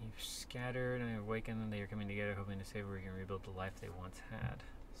scattered and awakened, and they are coming together, hoping to save or we can rebuild the life they once had.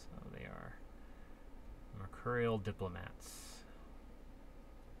 So they are mercurial diplomats.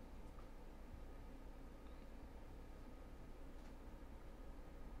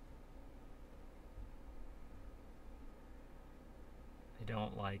 They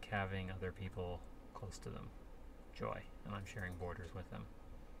don't like having other people close to them. Joy, and I'm sharing borders with them.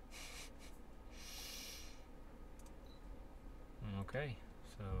 Okay,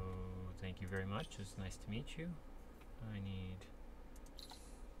 so thank you very much. It's nice to meet you. I need...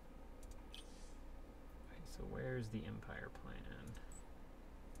 Okay, so where's the Empire plan?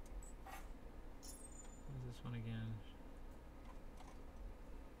 What is this one again?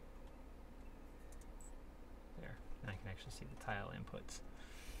 There. Now I can actually see the tile inputs.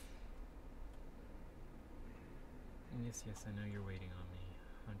 Yes, yes, I know you're waiting on me.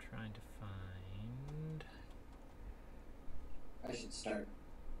 I'm trying to find... I should start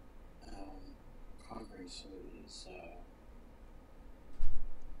conquering some of these.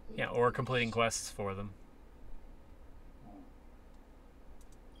 Yeah, or completing quests for them.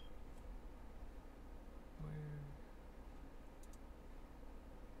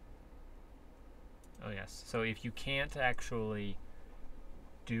 Oh yes. So if you can't actually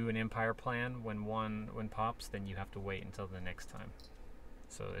do an empire plan when one pops, then you have to wait until the next time.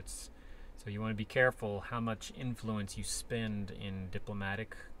 So you want to be careful how much influence you spend in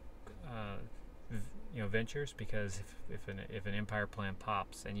diplomatic ventures, because if an empire plan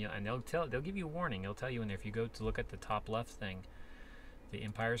pops and they'll give you a warning. They'll tell you in there, if you go to look at the top left thing, the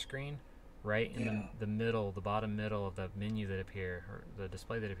empire screen, right in the middle, the bottom middle of the menu that appear, or the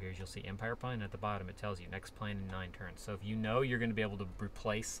display that appears, you'll see empire plan, and at the bottom it tells you next plan in 9 turns. So if you know you're going to be able to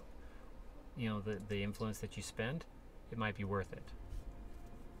replace the influence that you spend, it might be worth it.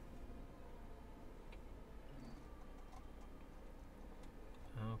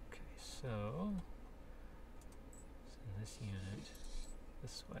 Okay, so send this unit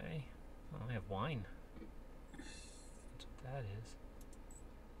this way. Oh, I have wine. That's what that is.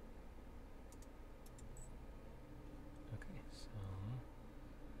 Okay, so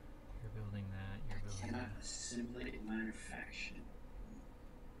you're building that. You're building that. Assimilate minor faction.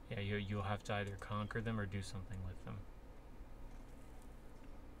 Yeah, you'll have to either conquer them or do something with them.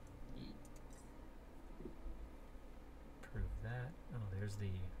 Prove that. Oh, there's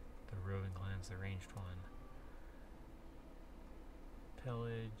the roving clans, the ranged one.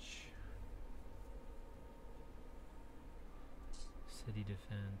 Pillage. City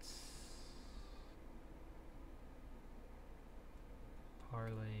defense.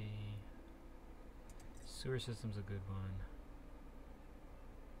 Parley. Sewer system's a good one.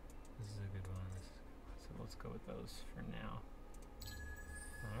 This is a good one. So let's go with those for now.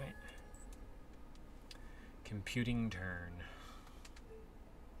 Alright. Computing turn.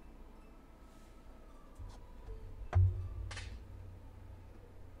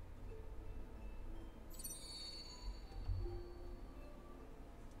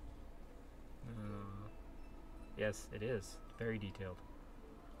 Yes, it is. Very detailed.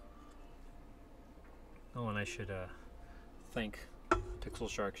 Oh, and I should thank Pixel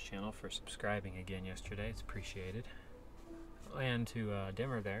Shark's channel for subscribing again yesterday. It's appreciated. And to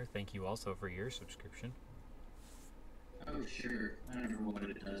Dimmer there, thank you also for your subscription. Oh, sure. I don't know what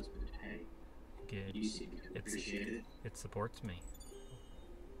it does, but hey, Good. you seem to appreciate it. It supports me.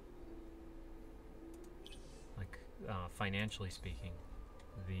 Like, financially speaking.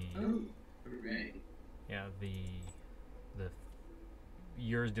 Oh, hooray. Yeah, the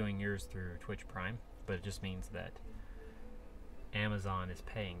yours doing yours through Twitch Prime, but it just means that Amazon is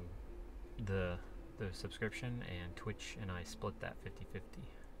paying the subscription, and Twitch and I split that 50-50.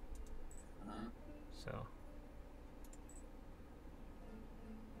 So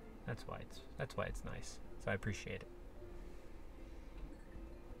that's why it's nice. So I appreciate it.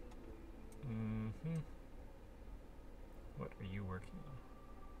 What are you working on?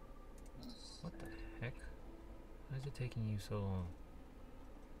 What the heck? Why is it taking you so long?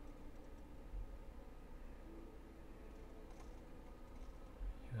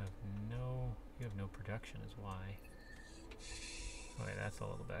 You have no production is why. Okay, that's a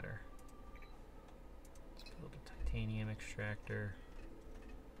little better. Let's build a titanium extractor.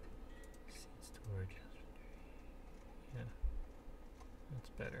 Seed storage. Yeah. That's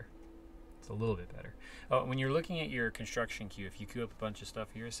better. It's a little bit better. Oh, when you're looking at your construction queue, if you queue up a bunch of stuff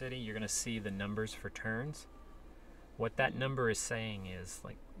for your city, you're going to see the numbers for turns. What that number is saying is,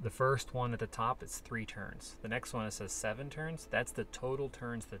 like, the first one at the top, it's 3 turns. The next one, it says 7 turns. That's the total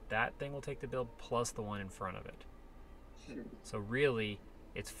turns that thing will take to build, plus the one in front of it. So really,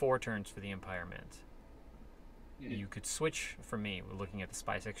 it's 4 turns for the Empire Mint. You could switch, for me, we're looking at the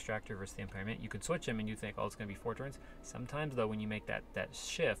Spice Extractor versus the Empire Mint, you could switch them and you think, oh, it's going to be 4 turns. Sometimes, though, when you make that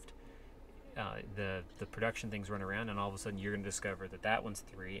shift, the production things run around, and all of a sudden you're going to discover that one's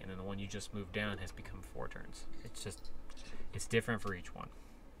 3, and then the one you just moved down has become 4 turns. It's different for each one.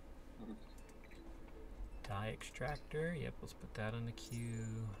 Dye extractor, yep, let's put that on the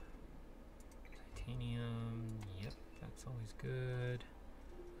queue. Titanium, yep, that's always good.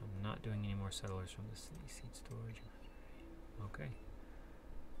 I'm not doing any more settlers from the seed storage. Okay.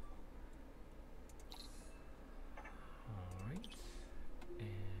 Alright.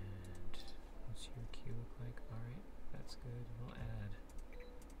 And what's your queue look like? Alright, that's good. We'll add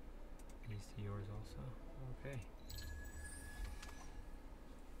these to yours also. Okay.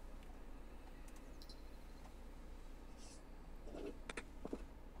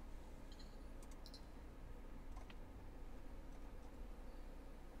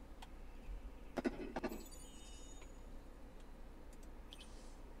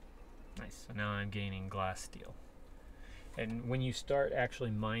 So now I'm gaining glass steel. And when you start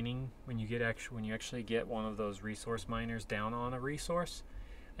actually mining, when you actually get one of those resource miners down on a resource,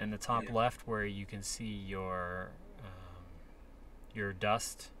 and the top left where you can see your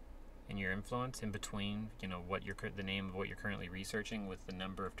dust and your influence in between, you know, what the name of what you're currently researching with the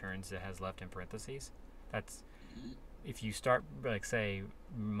number of turns it has left in parentheses. That's if you start, like, say,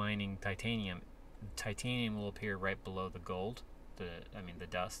 mining titanium, titanium will appear right below the gold, the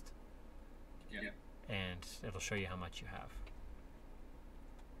dust. Yeah. And it'll show you how much you have.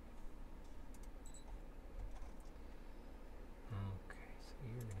 Okay, so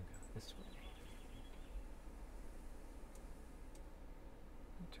you're gonna go this way.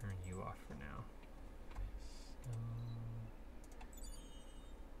 I'll turn you off for now. So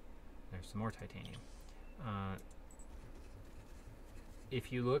there's some more titanium.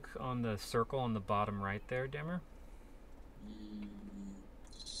 If you look on the circle on the bottom right there, Dimmer,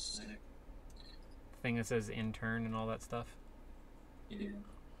 thing that says intern and all that stuff. Yeah.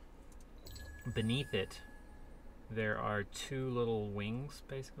 Beneath it, there are two little wings,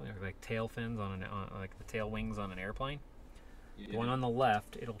 basically, or like tail fins like the tail wings on an airplane. Yeah. The one on the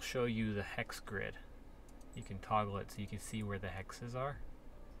left, it'll show you the hex grid. You can toggle it so you can see where the hexes are.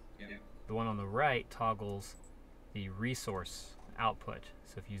 Yeah. The one on the right toggles the resource output.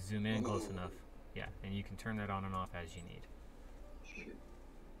 So if you zoom in close enough, yeah, and you can turn that on and off as you need. Sure.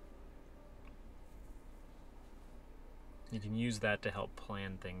 You can use that to help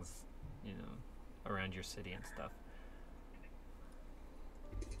plan things, you know, around your city and stuff.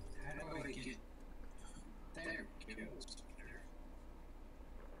 How do I get there?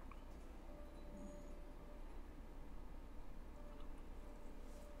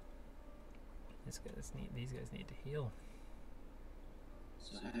 These guys need to heal.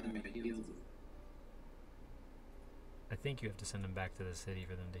 So how do I heal them? I think you have to send them back to the city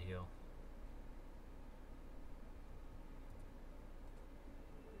for them to heal.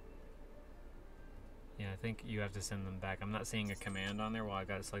 Yeah, I think you have to send them back. I'm not seeing a command on there while I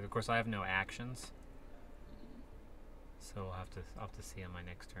got it selected. Of course, I have no actions. So I'll have to see on my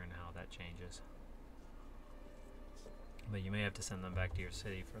next turn how that changes. But you may have to send them back to your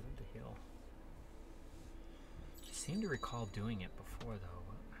city for them to heal. You seem to recall doing it before, though.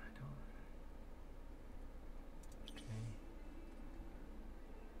 I don't... Okay.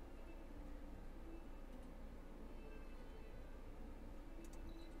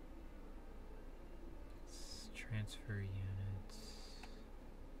 Let's transfer units.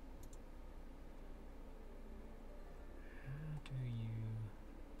 How do you...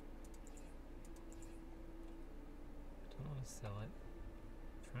 Don't want to sell it.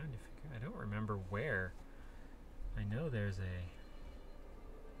 I'm trying to figure... I don't remember where. I know there's a...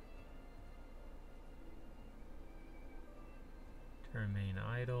 To remain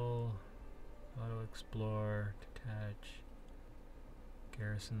idle, auto explore, detach,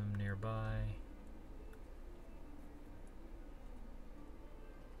 garrison them nearby.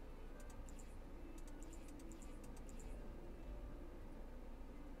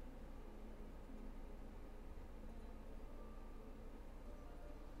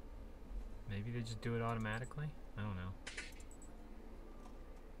 Maybe they just do it automatically? I don't know.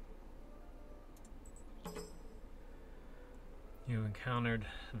 You encountered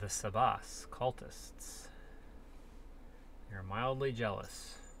the Sabas cultists. You're mildly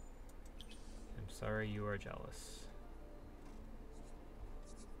jealous. I'm sorry you are jealous.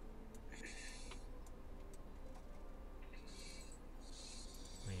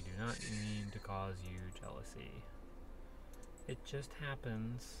 We do not mean to cause you jealousy. It just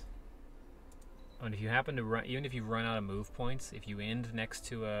happens. Oh, and if you happen to run, even if you run out of move points, if you end next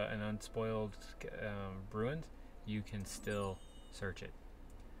to an unspoiled ruin, you can still search it.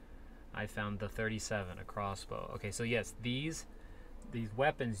 I found the 37, a crossbow. Okay, so yes, these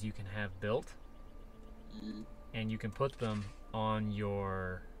weapons you can have built, and you can put them on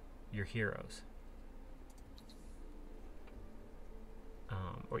your heroes.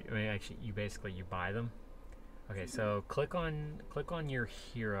 Or I mean, actually, you buy them. Okay, so click on your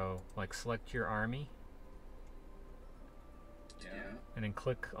hero, like select your army. Yeah. And then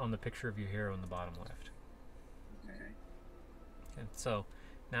click on the picture of your hero in the bottom left. Okay. And so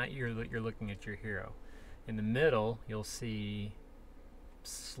now you're looking at your hero. In the middle, you'll see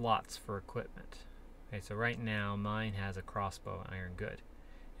slots for equipment. Okay, so right now mine has a crossbow and iron good.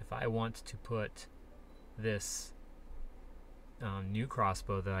 If I want to put this new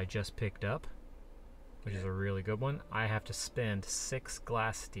crossbow that I just picked up, which is a really good one, I have to spend 6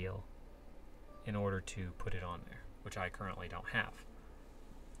 glass steel in order to put it on there, which I currently don't have.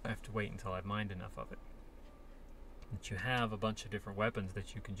 I have to wait until I've mined enough of it. that you have a bunch of different weapons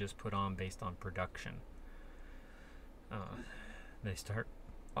that you can just put on based on production. They start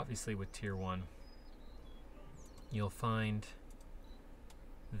obviously with tier 1. You'll find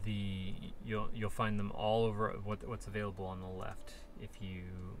you'll find them all over what's available on the left if you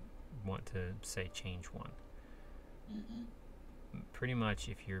want to say change one. Pretty much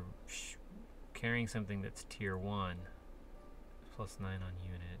if you're carrying something that's tier 1 plus 9 on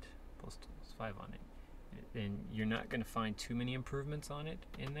unit plus 5 on it, then you're not going to find too many improvements on it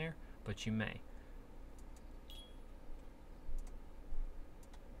in there, but you may.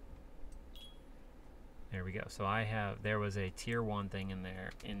 There we go. So there was a tier 1 thing in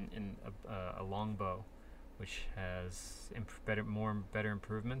there in a longbow, which has better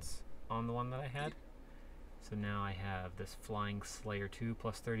improvements on the one that I had. So now I have this Flying Slayer 2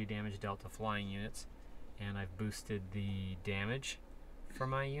 plus 30 damage dealt to flying units, and I've boosted the damage for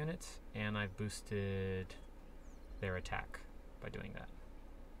my units, and I've boosted their attack by doing that.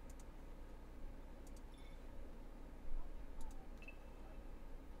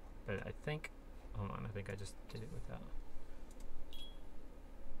 But I think, hold on, I think I just did it without.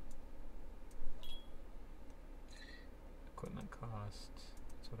 Equipment cost,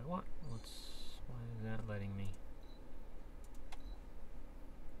 that's what I want. Why is that letting me?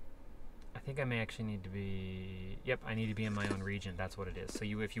 I think I may actually need to be, yep, I need to be in my own region, that's what it is. So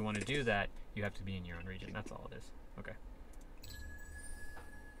if you want to do that, you have to be in your own region, that's all it is. Okay.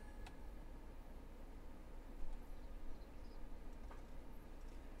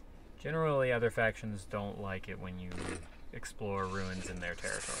 Generally, other factions don't like it when you explore ruins in their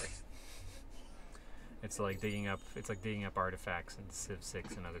territory. It's like digging up artifacts in Civ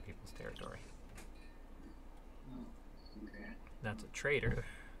 6 in other people's territory. That's a traitor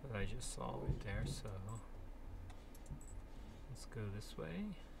that I just saw right there, so let's go this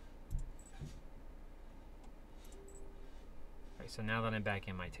way. Alright, so now that I'm back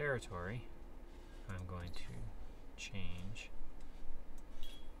in my territory, I'm going to change.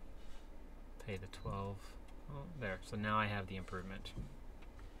 Pay the 12. Oh, there. So now I have the improvement.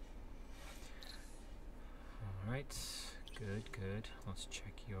 Alright. Good, good. Let's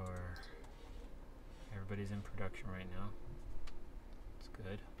check your... Everybody's in production right now. It's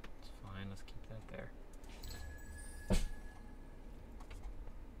good. It's fine. Let's keep that there.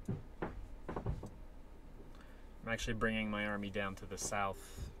 I'm actually bringing my army down to the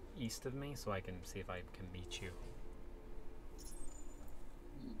southeast of me so I can see if I can meet you.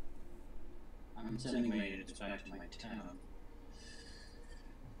 I'm sending my units back to my town.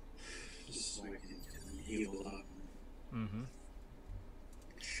 Just so I can heal up. Mm-hmm.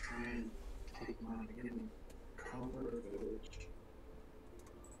 Try and take them out again and cover a village.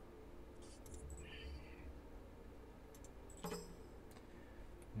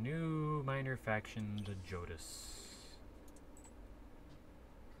 New minor faction, the Jodis.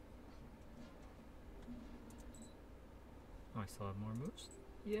 Oh, I still have more moves?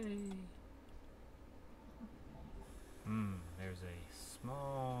 Yay! There's a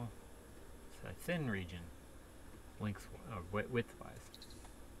small, thin region, widthwise.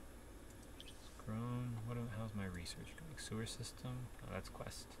 It's grown. How's my research going? Sewer system? Oh, that's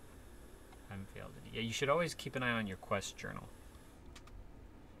quest. I haven't failed it. Yeah, you should always keep an eye on your quest journal.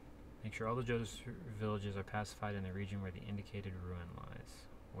 Make sure all the Jodis villages are pacified in the region where the indicated ruin lies.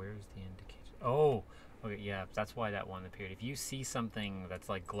 Where's the indicated? Oh, okay, yeah, that's why that one appeared. If you see something that's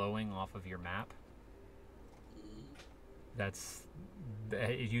like glowing off of your map,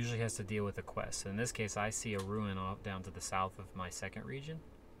 it usually has to deal with a quest. So in this case, I see a ruin off down to the south of my second region,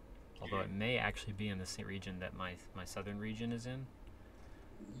 although it may actually be in the same region that my southern region is in,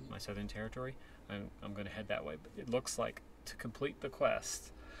 my southern territory. I'm going to head that way, but it looks like to complete the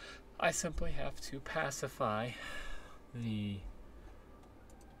quest, I simply have to pacify the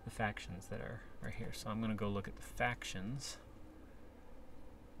factions that are here. So I'm going to go look at the factions.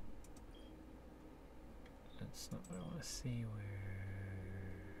 That's not what I want to see. Where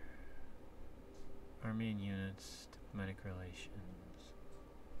army and units, diplomatic relations.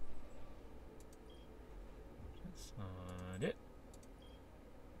 That's not it.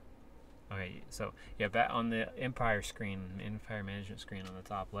 Okay, so yeah, back on the Empire screen, Empire management screen on the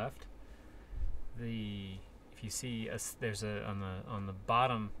top left. If you see there's on the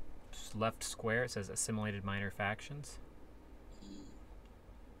bottom left square, it says assimilated minor factions.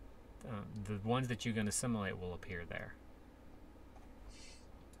 The ones that you're going to assimilate will appear there.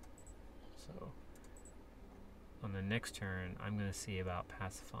 So on the next turn, I'm going to see about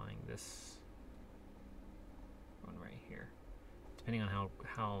pacifying this one right here. Depending on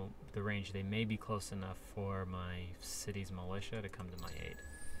how the range, they may be close enough for my city's militia to come to my aid.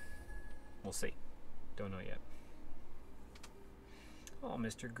 We'll see. Don't know yet. Oh,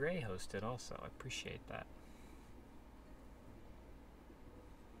 Mr. Gray hosted also. I appreciate that.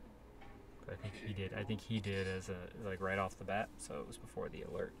 But I think he did. I think he did as a like right off the bat, so it was before the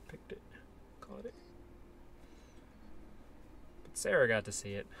alert picked it, caught it. But Sarah got to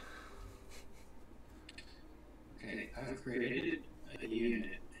see it. Okay, I've created a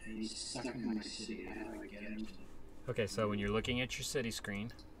unit, and he's stuck in my city. How do I get him to... Okay, so when you're looking at your city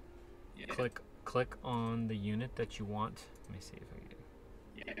screen, Yeah. click on the unit that you want. Let me see if I can.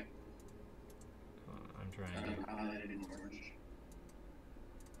 Yeah. I'm trying to. Highlighted in orange.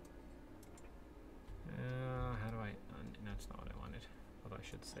 How do I? That's not what I wanted. Although I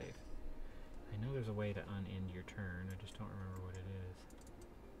should save. I know there's a way to unend your turn. I just don't remember what it is.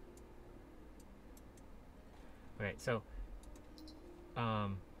 Okay, so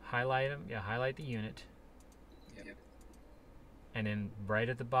highlight them. Yeah, highlight the unit. Yep. And then right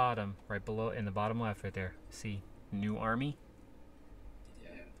at the bottom, right below, in the bottom left, right there, see New Army. Yeah.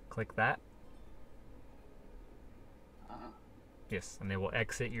 Click that. Uh-huh. Yes, and they will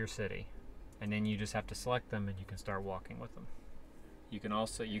exit your city. And then you just have to select them, and you can start walking with them. You can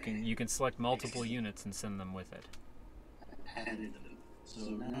also you can select multiple units and send them with it. Added them. So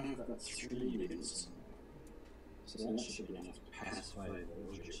now I've got 3 units. So that should be enough to pacify the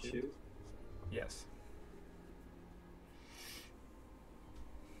villager too. Yes.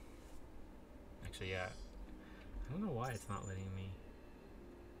 Actually, yeah. I don't know why it's not letting me.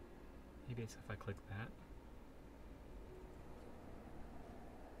 Maybe it's if I click that.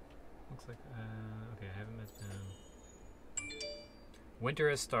 Looks like, okay, I haven't met them. Winter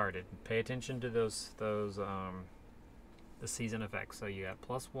has started. Pay attention to those the season effects. So you got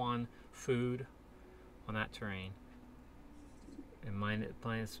 +1 food on that terrain, and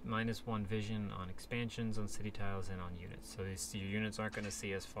 -1 vision on expansions, on city tiles, and on units. So your units aren't going to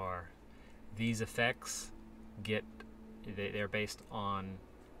see as far. These effects they're based on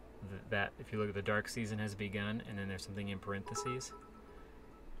that. If you look at the dark season has begun, and then there's something in parentheses.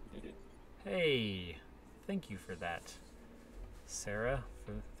 Hey, thank you for that, Sarah.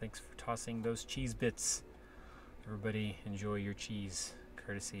 Thanks for tossing those cheese bits. Everybody enjoy your cheese,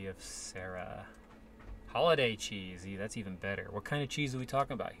 courtesy of Sarah. Holiday cheese. That's even better. What kind of cheese are we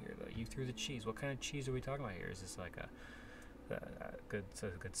talking about here, though? You threw the cheese. What kind of cheese are we talking about here? Is this like a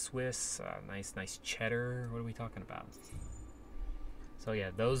good Swiss, nice cheddar? What are we talking about? So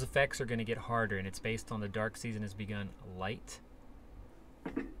yeah, those effects are going to get harder, and it's based on the dark season has begun light.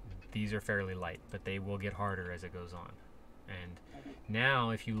 These are fairly light, but they will get harder as it goes on. And now,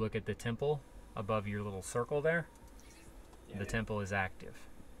 if you look at the temple above your little circle there, the temple is active.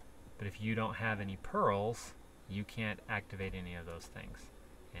 But if you don't have any pearls, you can't activate any of those things.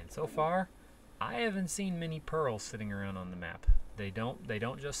 And so far, I haven't seen many pearls sitting around on the map. They don't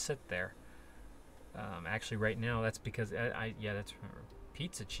just sit there. Actually, right now, that's because that's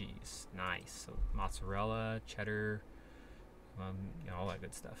pizza cheese. Nice. So mozzarella, cheddar, all that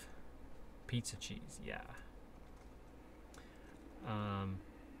good stuff. Pizza cheese, yeah.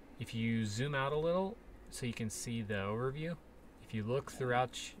 If you zoom out a little, so you can see the overview. If you look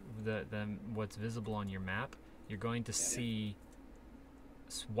throughout the what's visible on your map, you're going to see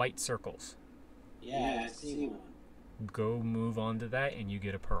white circles. Yeah, I see one. Go move on to that, and you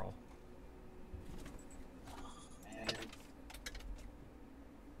get a pearl. Man.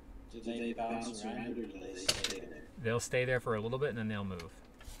 Do they bounce around, or do they stay there? They'll stay there for a little bit, and then they'll move.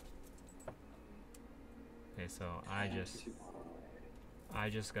 Okay, so I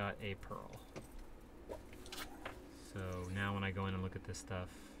just got a pearl. So now when I go in and look at this stuff,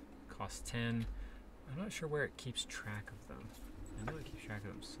 costs 10. I'm not sure where it keeps track of them. I know it keeps track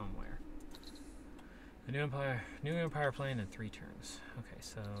of them somewhere. A new empire plane in 3 turns. Okay,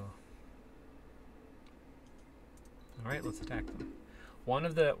 so all right, let's attack them. One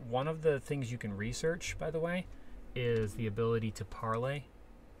of the things you can research, by the way, is the ability to parlay.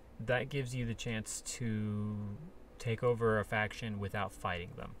 That gives you the chance to take over a faction without fighting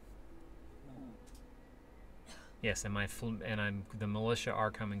them. Yes, and the militia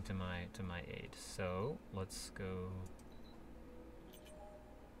are coming to my aid. So let's go.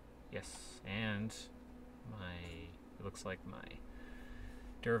 Yes, and it looks like my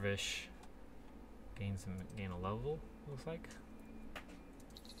dervish gain a level. Looks like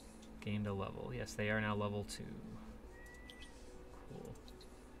gained a level. Yes, they are now level 2. Cool.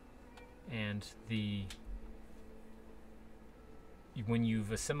 And when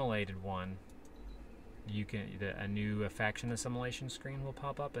you've assimilated one, you can a new faction assimilation screen will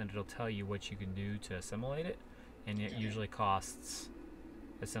pop up, and it'll tell you what you can do to assimilate it, and it usually costs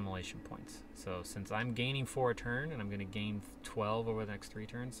assimilation points. So since I'm gaining 4 a turn, and I'm going to gain 12 over the next 3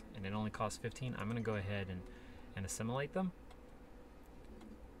 turns, and it only costs 15, I'm going to go ahead and assimilate them.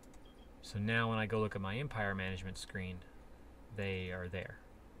 So now when I go look at my empire management screen, they are there.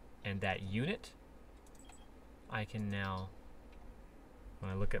 And that unit, I can now, when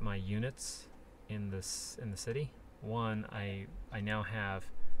I look at my units in the city, one, I now have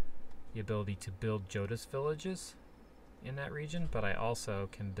the ability to build Jodas villages in that region, but I also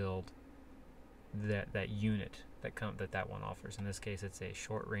can build that unit that one offers. In this case, it's a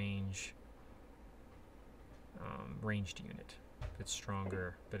short range ranged unit. It's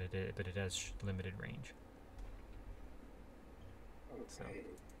stronger, but it has limited range. So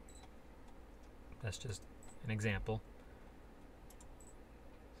that's just an example. So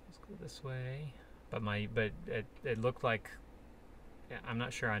let's go this way. But it looked like, yeah, I'm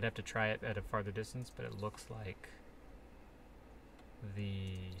not sure. I'd have to try it at a farther distance, but it looks like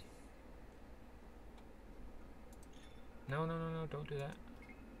the no, don't do that.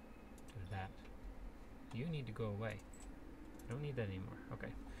 Do that. You need to go away. I don't need that anymore.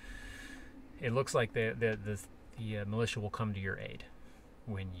 Okay. It looks like the militia will come to your aid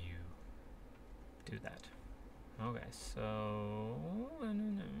when you do that. Okay, so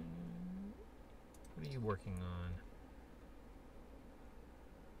what are you working on?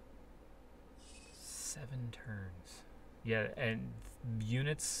 7 turns. Yeah, and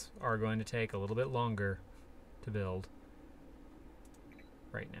units are going to take a little bit longer to build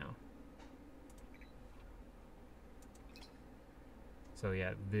right now. So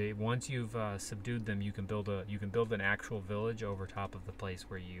yeah, once you've subdued them, you can build an actual village over top of the place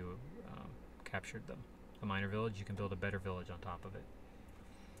where you captured them. A minor village, you can build a better village on top of it.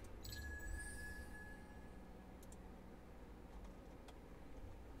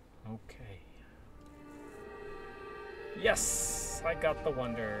 Okay. Yes, I got the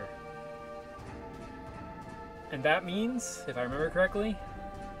wonder. And that means, if I remember correctly,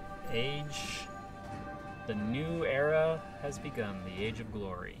 the new era has begun, the Age of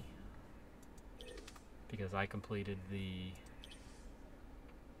Glory. Because I completed the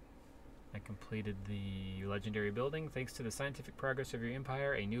legendary building. Thanks to the scientific progress of your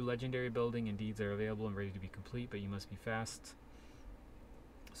empire, a new legendary building and deeds are available and ready to be complete, but you must be fast.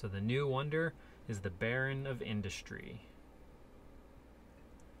 So the new wonder is the Baron of Industry.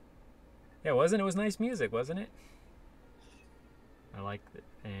 Yeah, it was nice music, wasn't it? I liked it.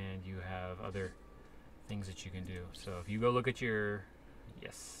 And you have other things that you can do. So if you go look at your,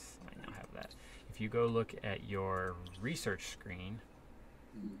 yes, I now have that. If you go look at your research screen,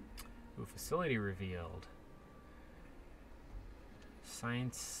 ooh, facility revealed.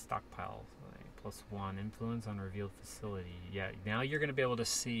 Science stockpile, +1 influence on revealed facility. Yeah, now you're going to be able to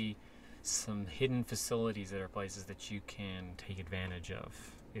see some hidden facilities that are places that you can take advantage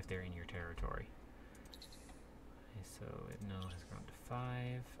of if they're in your territory. Okay, so it now has grown to 5.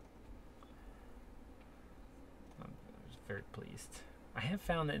 I was very pleased. I have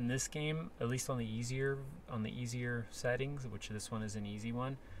found that in this game, at least on the easier settings, which this one is an easy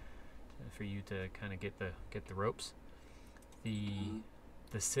one, for you to kind of get the ropes, the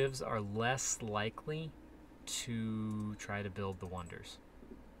civs are less likely to try to build the wonders.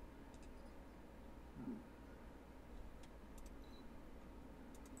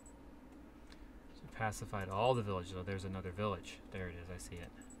 So pacified all the villages. Oh, there's another village. There it is. I see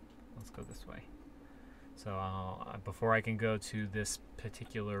it. Let's go this way. So before I can go to this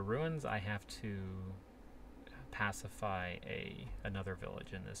particular ruins, I have to pacify another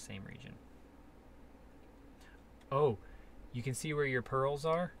village in this same region. Oh, you can see where your pearls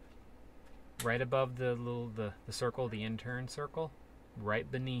are? Right above the circle, the intern circle, right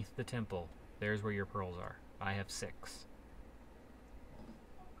beneath the temple. There's where your pearls are. I have 6.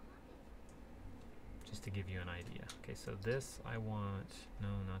 Just to give you an idea. Okay, so this I want. No,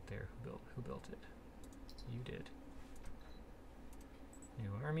 not there. Who built it? You did.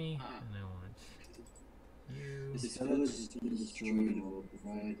 New army, and I want you. This village has been destroyed and will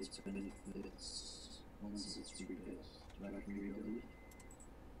provide its benefits once it's rebuilt. Do I can rebuild it?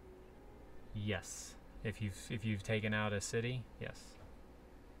 Yes. If you've taken out a city, yes.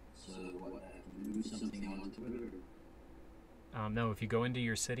 So what? I have to do something onto it? Or? No, if you go into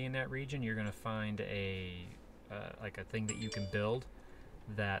your city in that region, you're gonna find like a thing that you can build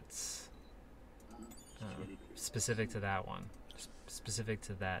that's specific to that one, specific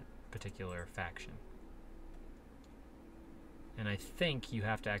to that particular faction. And I think you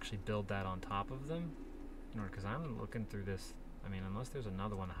have to actually build that on top of them, in order, because I'm looking through this. I mean, unless there's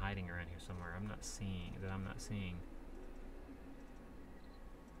another one hiding around here somewhere, I'm not seeing.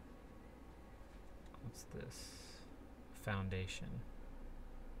 What's this? Foundation.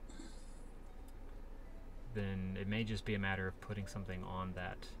 Then it may just be a matter of putting something on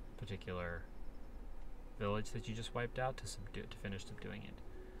that particular village that you just wiped out to finish subduing it.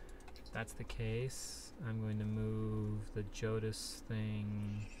 If that's the case, I'm going to move the Jodas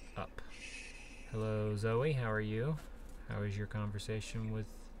thing up. Hello, Zoe. How are you? How is your conversation with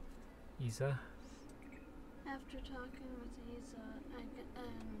Isa? After talking with Isa, I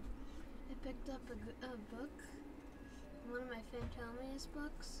picked up a book, one of my Phantomius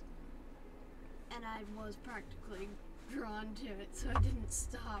books, and I was practically drawn to it, so I didn't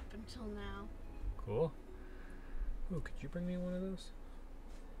stop until now. Cool. Ooh, could you bring me one of those,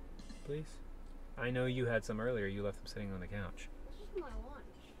 please? I know you had some earlier. You left them sitting on the couch. This is my lunch.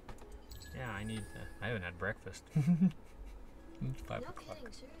 Yeah, I haven't had breakfast. 5 No o'clock.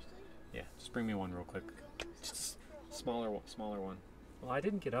 kidding, seriously? Yeah, just bring me one real quick. Just a smaller one. Well, I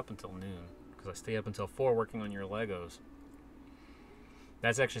didn't get up until noon because I stay up until 4 working on your Legos.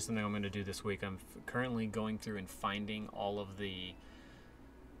 That's actually something I'm going to do this week. I'm currently going through and finding all of the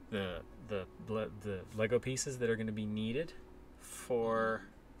Lego pieces that are going to be needed for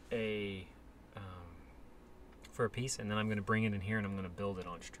a piece, and then I'm going to bring it in here and I'm going to build it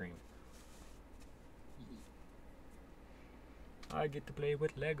on stream. I get to play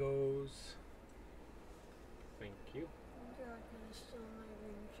with Legos. Thank you. God, I'm still in my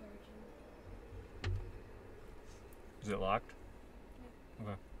room charging. Is it locked?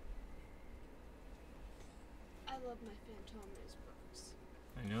 Yeah. Okay. I love my Phantomius books.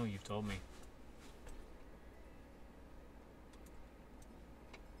 I know, you've told me.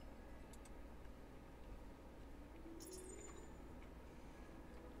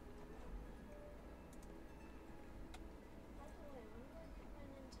 By the way, when do I get my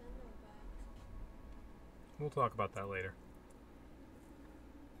Nintendo back? We'll talk about that later.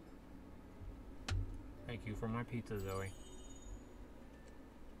 Thank you for my pizza, Zoe.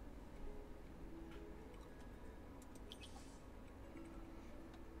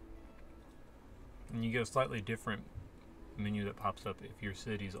 And you get a slightly different menu that pops up if your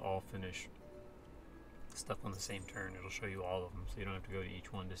cities all finish stuff on the same turn. It'll show you all of them, so you don't have to go to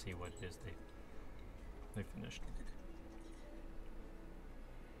each one to see what it is they finished.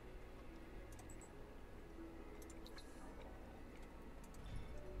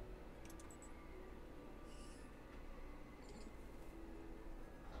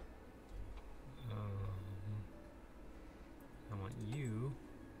 I want you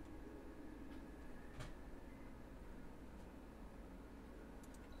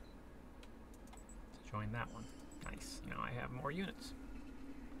to join that one. Nice. Now I have more units.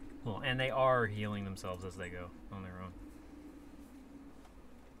 Well, and they are healing themselves as they go on their own.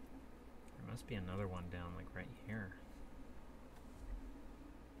 There must be another one down, like right here.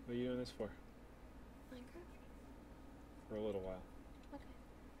 What are you doing this for? Minecraft? For a little while. Okay.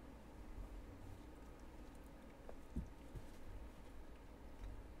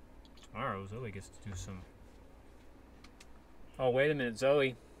 Tomorrow, Zoe gets to do some... Oh, wait a minute,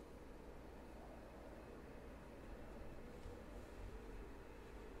 Zoe.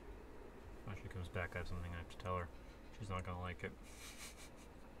 When she comes back, I have something I have to tell her. She's not going to like it.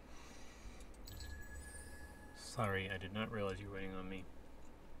 Sorry, I did not realize you were waiting on me.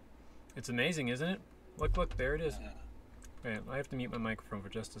 It's amazing, isn't it? Look, look, there it is. Okay, I have to mute my microphone for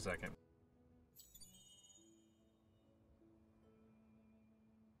just a second.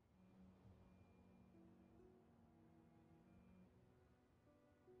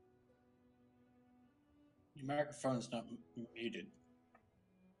 Your microphone is not muted.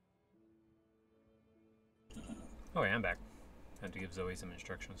 Oh, yeah, I'm back. I had to give Zoe some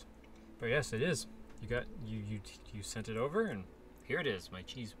instructions. But yes, it is. You got you sent it over, and here it is. My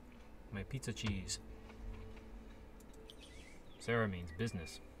cheese, my pizza cheese. Sarah means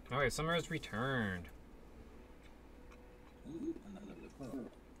business. All right, summer has returned.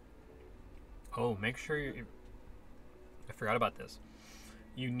 Oh, make sure you... I forgot about this.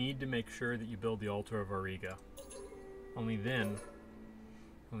 You need to make sure that you build the altar of Auriga. Only then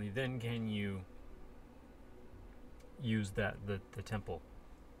can you use the temple.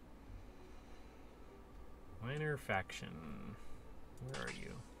 Minor faction. Where are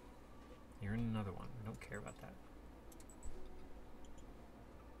you? You're in another one. I don't care about that.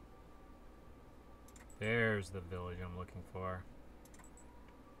 There's the village I'm looking for.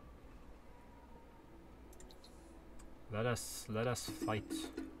 Let us fight.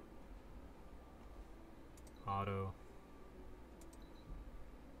 Auto.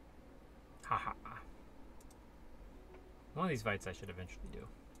 Haha. One of these fights I should eventually do.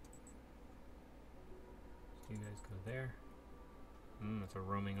 So you guys go there. It's a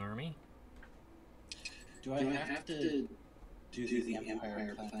roaming army. Do I have to do the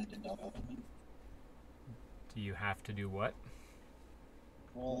Empire Planet development? Do you have to do what?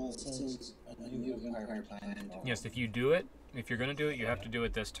 Well, it says a new Empire Planet. Yes, if you do it, if you're going to do it, you have to do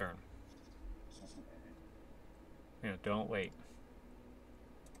it this turn. Yeah, don't wait.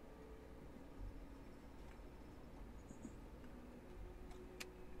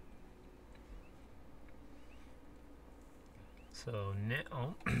 So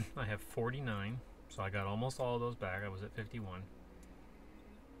now I have 49, so I got almost all of those back. I was at 51.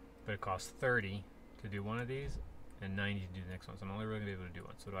 But it costs 30 to do one of these and 90 to do the next one. So I'm only really going to be able to do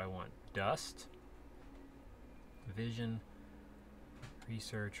one. So do I want dust, vision,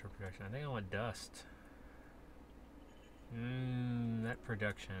 research, or production? I think I want dust. That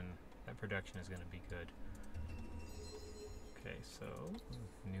production is going to be good. Okay, so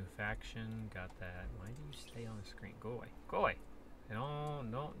new faction, got that. Why do you stay on the screen? Go away. Go away.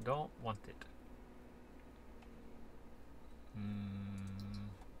 Don't want it.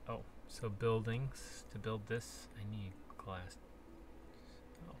 Oh, so buildings. To build this, I need glass.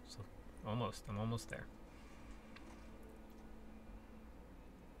 Oh, so almost. I'm almost there.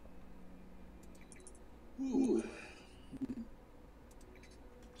 Ooh.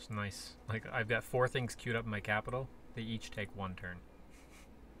 It's nice. Like, I've got 4 things queued up in my capital. They each take 1 turn.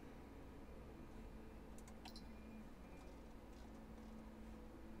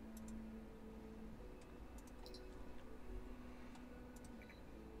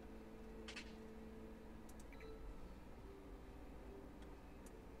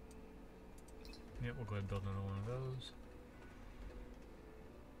 Yep, we'll go ahead and build another one of those.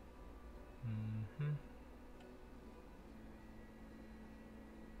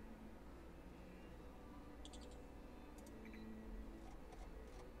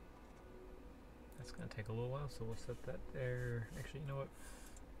 That's going to take a little while, so we'll set that there. Actually, you know what?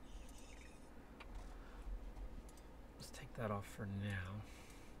 Let's take that off for now.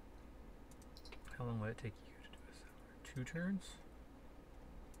 How long will it take you to do this? 2 turns?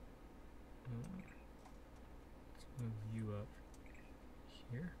 Let's move you up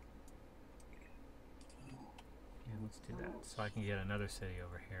here. Yeah, let's do that. So I can get another city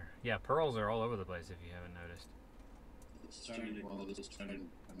over here. Yeah, pearls are all over the place if you haven't noticed. It's starting to, well, it's starting to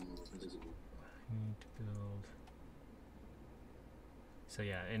become more visible. I need to build. So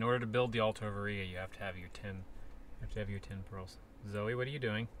yeah, in order to build the Alta of Aria, you have to have your 10. You have to have your 10 pearls. Zoe, what are you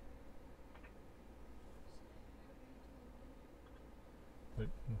doing?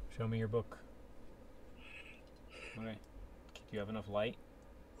 Show me your book. Okay. Do you have enough light?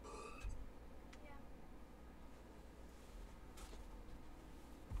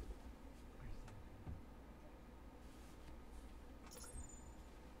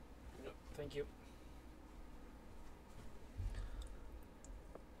 Yep, thank you.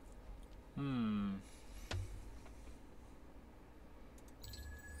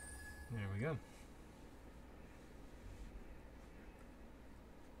 There we go.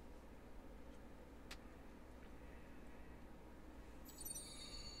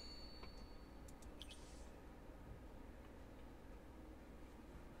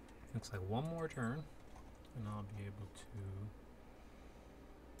 Looks like one more turn, and I'll be able to...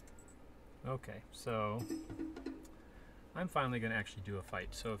 Okay, so I'm finally going to actually do a fight.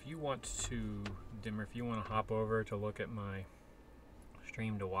 So if you want to, Dimmer, if you want to hop over to look at my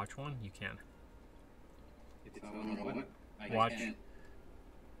stream to watch one, you can. If I want to what? Watch.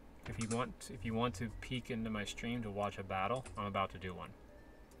 If you want to peek into my stream to watch a battle, I'm about to do one.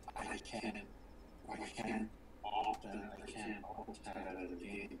 I can't opt out of the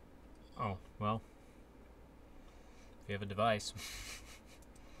game. Oh, well. If you have a device.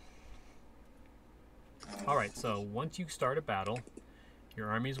 Alright, so once you start a battle, your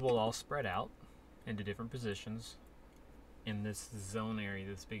armies will all spread out into different positions in this zone area,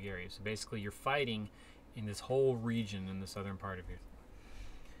 this big area. So basically you're fighting in this whole region in the southern part of your...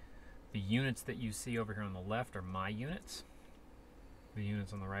 The units that you see over here on the left are my units. The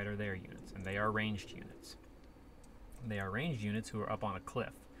units on the right are their units, and they are ranged units. They are ranged units who are up on a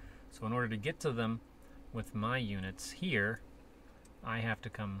cliff. So in order to get to them with my units here, I have to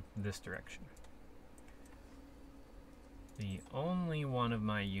come this direction. The only one of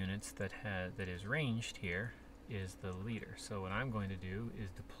my units that is ranged here is the leader. So what I'm going to do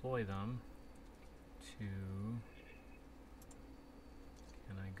is deploy them to...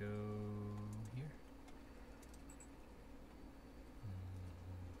 Can I go here?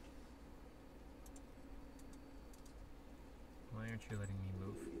 Why aren't you letting me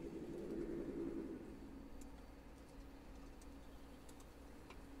move?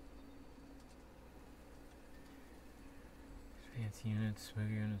 Advance units,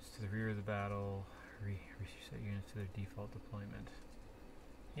 move units to the rear of the battle, reset units to their default deployment.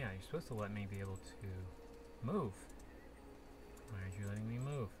 Yeah, you're supposed to let me be able to move. Why aren't you letting me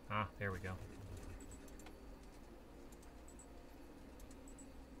move? Ah, there we go.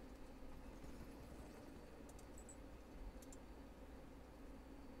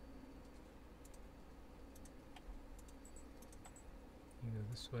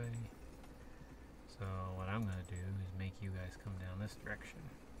 this way. So what I'm going to do is make you guys come down this direction.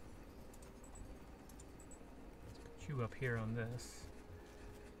 Let's put you up here on this.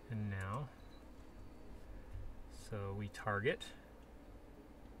 And now, so we target.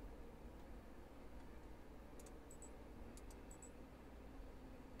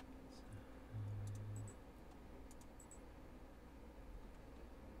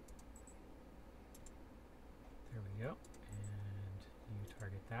 There we go. And you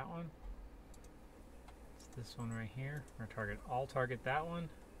target that one. It's this one right here. We're going to all target that one,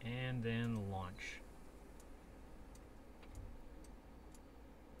 and then launch.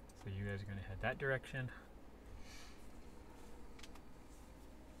 So you guys are going to head that direction.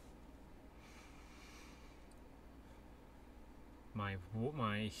 My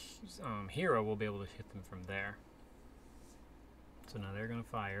hero will be able to hit them from there. So now they're going to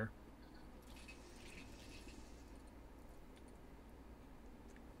fire.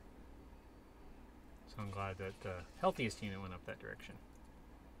 So I'm glad that the healthiest unit went up that direction.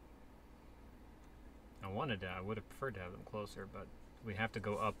 I would have preferred to have them closer, but we have to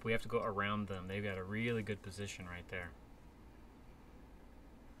go up. We have to go around them. They've got a really good position right there.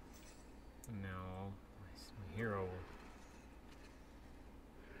 And now my hero.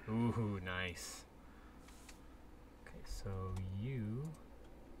 Ooh, nice. Okay, so you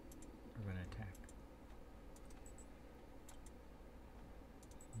are going to attack.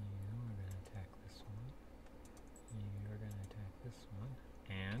 You are going to attack this one. You are going to attack this one.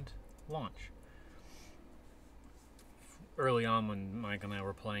 And launch. Early on when Mike and I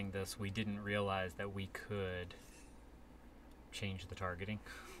were playing this, we didn't realize that we could change the targeting.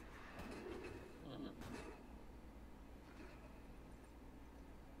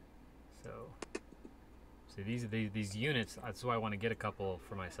 So these units, that's why I want to get a couple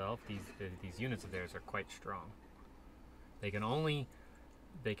for myself. These units of theirs are quite strong. They can only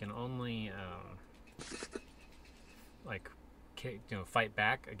like fight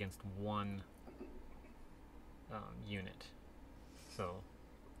back against one unit. So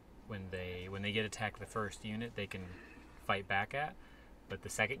when they get attacked, the first unit they can fight back at, but the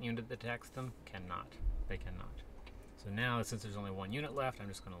second unit that attacks them cannot. They cannot. So now, since there's only one unit left, I'm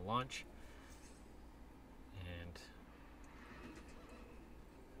just going to launch. And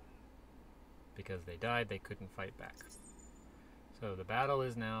because they died, they couldn't fight back. So the battle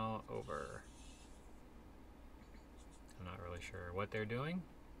is now over. I'm not really sure what they're doing,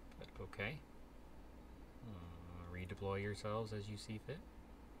 but okay. Redeploy yourselves as you see fit.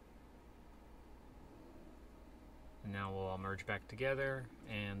 And now we'll all merge back together,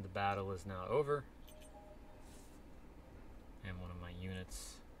 and the battle is now over. And one of my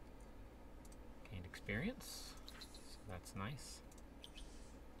units gained experience, so that's nice.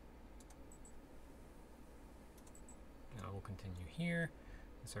 Now we'll continue here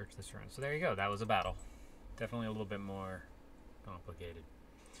and search this room. So there you go, that was a battle. Definitely a little bit more complicated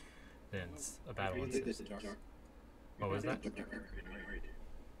than a battle in Civ 6. What was that?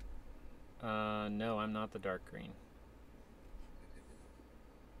 No, I'm not the dark green.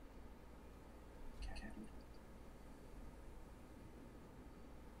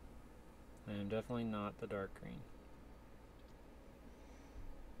 I am definitely not the dark green.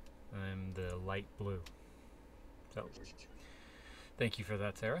 I'm the light blue. So, thank you for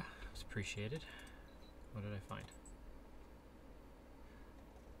that, Sarah. It was appreciated. What did I find?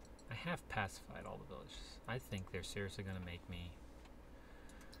 I have pacified all the villages. I think they're seriously going to make me...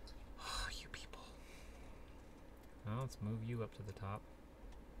 Oh, you people. Well, let's move you up to the top.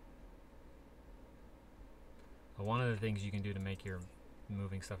 One of the things you can do to make your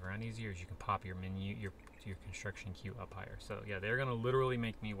moving stuff around easier is you can pop your menu, your construction queue up higher. So yeah, they're going to literally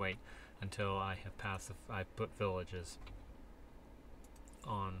make me wait until I have I put villages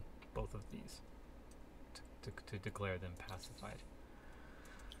on both of these to declare them pacified,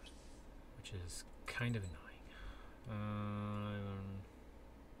 which is kind of annoying.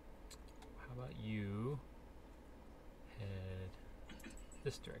 How about you head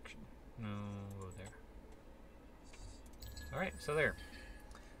this direction? No, go there. Alright, so there.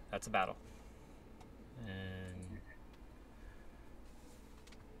 That's a battle. And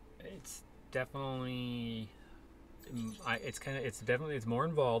it's definitely it's more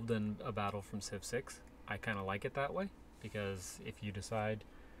involved than a battle from Civ 6. I kind of like it that way, because if you decide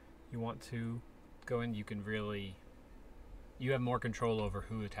you want to go in, you have more control over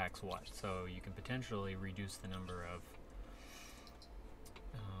who attacks what. So you can potentially reduce the number of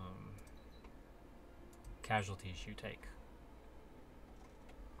casualties you take.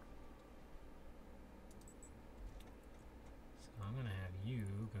 So I'm going to have you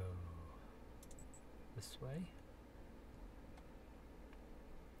go this way.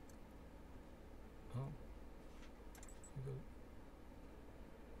 We'll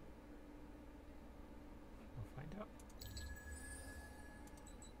find out.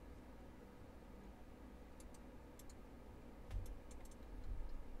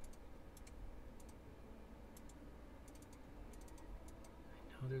 I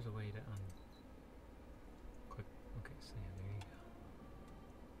know there's a way to click. Okay, so yeah, there you go.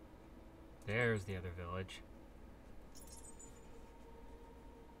 There's the other village.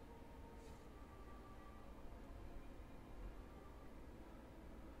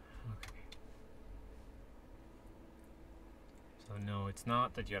 Okay. So no, it's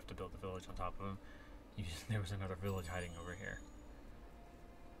not that you have to build a village on top of them. There was another village hiding over here.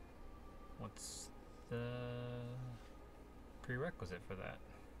 What's the prerequisite for that?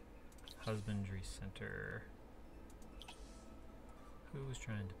 Husbandry center. Who was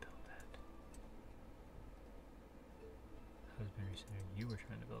trying to build that? Husbandry center. You were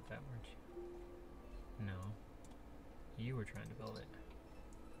trying to build that, weren't you? No. You were trying to build it.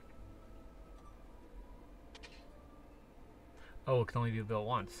 Oh, it can only be built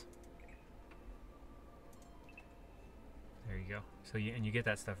once. There you go. So you get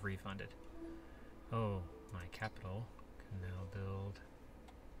that stuff refunded. Oh, my capital can now build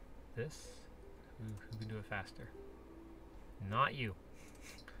this. Who can do it faster? Not you.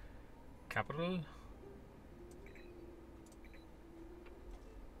 Capital.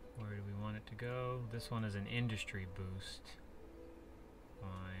 Where do we want it to go? This one is an industry boost.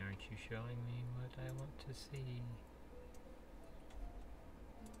 Why aren't you showing me what I want to see?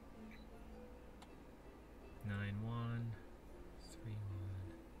 9-1,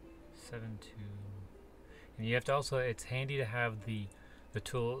 3-1, 7-2. And you have to also, it's handy to have the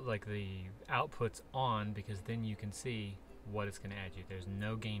tool, like the outputs on, because then you can see what it's going to add you. There's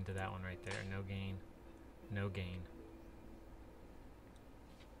no gain to that one right there. No gain. No gain.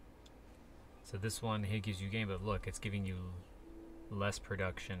 So this one, it gives you gain, but look, it's giving you less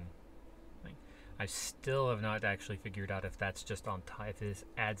production. I still have not actually figured out if that's just on top, if this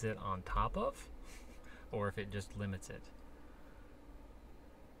adds it on top of, or if it just limits it.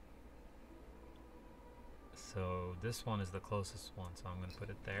 So this one is the closest one, so I'm going to put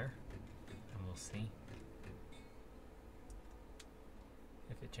it there, and we'll see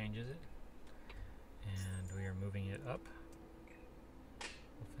if it changes it. And we are moving it up.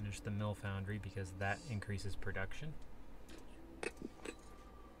 We'll finish the mill foundry because that increases production.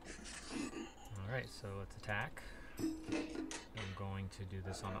 Alright, so let's attack. I'm going to do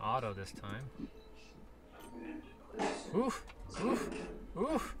this on auto this time. Oof! Oof!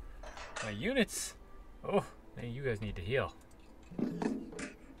 Oof! My units! Oh, man, you guys need to heal.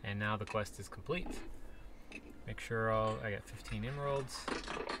 And now the quest is complete. Make sure I got 15 emeralds.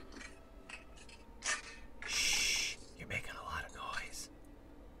 Shh! You're making a lot of noise.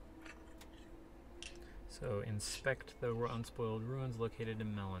 So inspect the unspoiled ruins located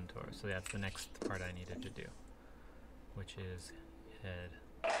in Melantor. So that's the next part I needed to do, which is head.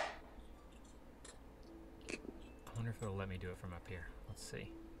 I wonder if it'll let me do it from up here. Let's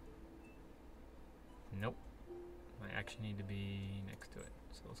see. Nope. I actually need to be next to it.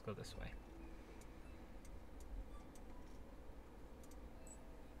 So let's go this way.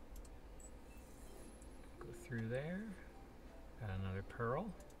 Go through there. Got another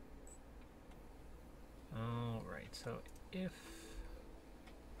pearl. Alright, so if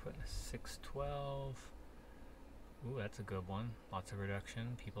putting a 612. Ooh, that's a good one. Lots of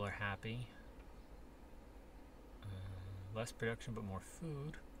reduction. People are happy. Less production but more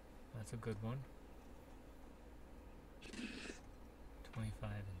food. That's a good one. 25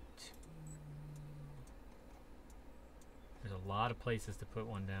 and 2. There's a lot of places to put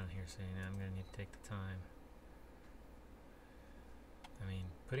one down here, so I'm going to need to take the time. I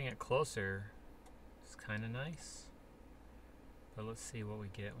mean, putting it closer is kind of nice. But let's see what we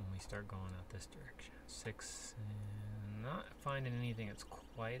get when we start going out this direction. 6, and not finding anything that's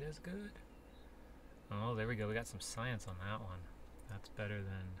quite as good. Oh, there we go. We got some science on that one. That's better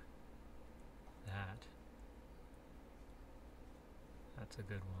than that. That's a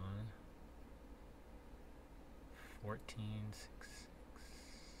good one. 14, 6, 6.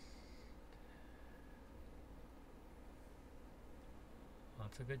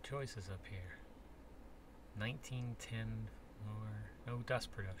 Lots of good choices up here. 19, 10 more. No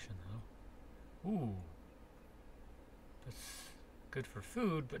dust production though. Ooh. That's good for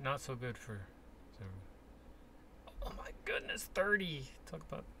food, but not so good for... Oh my goodness, 30! Talk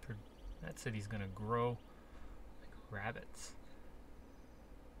about... That city's gonna grow like rabbits.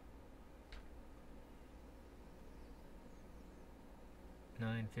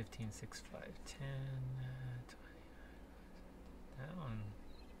 Nine, 15, 6, 5, 10, 20. That one.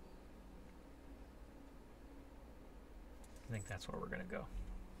 I think that's where we're going to go.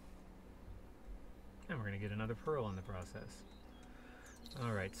 And we're going to get another pearl in the process.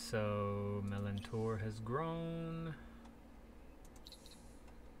 Alright, so Melantor has grown.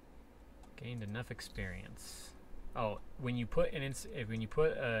 Gained enough experience. Oh, when you put an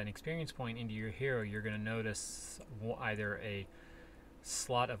experience point into your hero, you're going to notice either a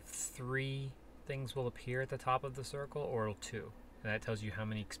slot of 3 things will appear at the top of the circle, or 2. And that tells you how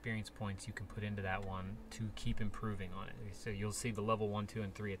many experience points you can put into that one to keep improving on it. So you'll see the level 1, 2,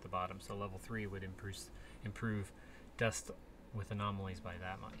 and 3 at the bottom. So level 3 would improve dust with anomalies by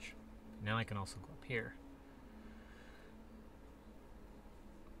that much. Now I can also go up here.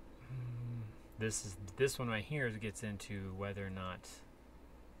 This one right here gets into whether or not.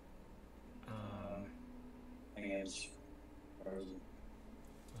 I think it's frozen.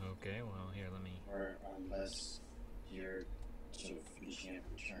 Okay, well here, let me. Or unless you're sort of finishing up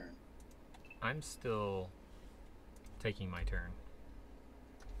your turn. I'm still taking my turn.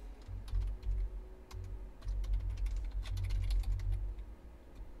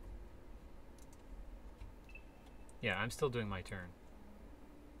 Yeah, I'm still doing my turn.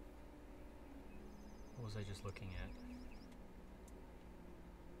 What was I just looking at?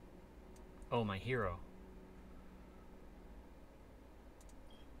 Oh, my hero.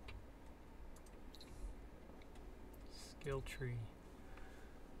 Skill tree.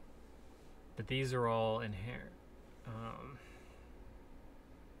 But these are all inherent.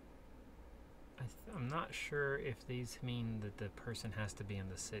 I'm not sure if these mean that the person has to be in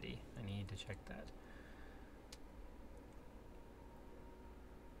the city. I need to check that.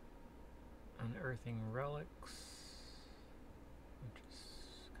 Unearthing relics, which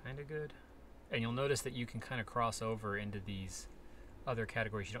is kind of good. And you'll notice that you can kind of cross over into these other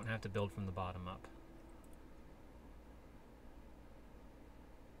categories. You don't have to build from the bottom up.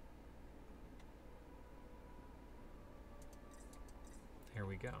 Here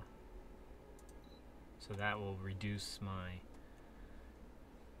we go. So that will reduce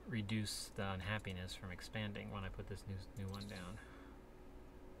the unhappiness from expanding when I put this new one down.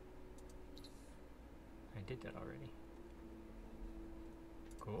 I did that already.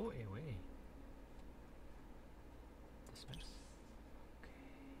 Go away. Dismiss.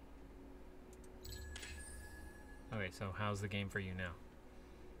 Okay, so how's the game for you now?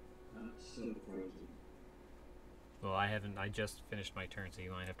 Still frozen. Well, I just finished my turn, so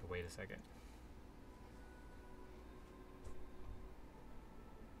you might have to wait a second.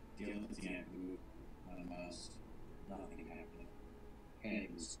 The only thing I moved on a mouse, nothing happening.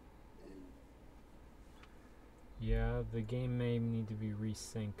 Hands. Yeah, the game may need to be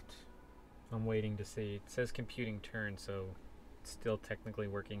resynced. I'm waiting to see. It says computing turn, so it's still technically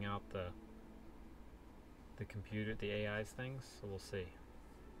working out the AI's things, so we'll see.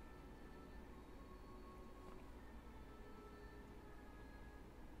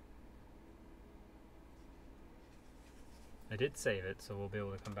 I did save it, so we'll be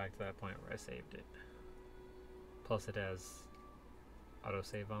able to come back to that point where I saved it. Plus it has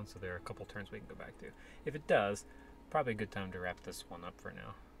autosave on, so there are a couple turns we can go back to. If it does, probably a good time to wrap this one up for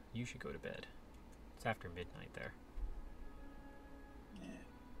now. You should go to bed. It's after midnight there. Yeah.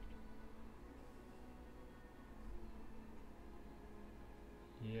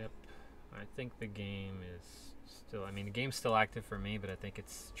 Yep. I think the game is still, I mean, the game's still active for me, but I think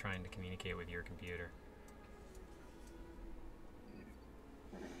it's trying to communicate with your computer.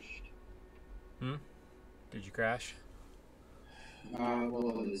 Hmm? Did you crash?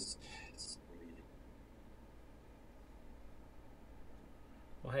 Well, it's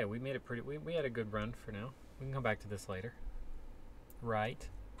Well, hey, we made it pretty, we had a good run for now. We can come back to this later. Right?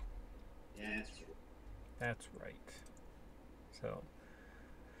 yeah, it's true. That's right. So,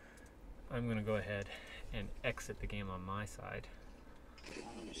 I'm going to go ahead and exit the game on my side.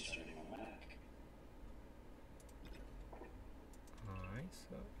 I'm just starting on back. Alright,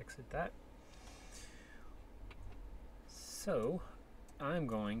 so exit that. So, I'm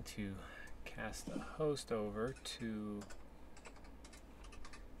going to cast the host over to...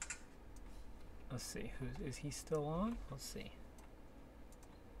 Let's see, is he still on? Let's see.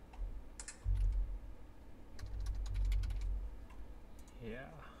 Yeah,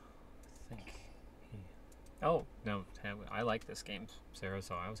 I think he... Oh, no, I like this game, Sarah,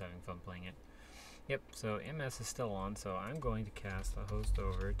 so I was having fun playing it. Yep, so MS is still on, so I'm going to cast the host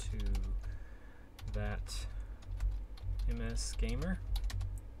over to that MS gamer.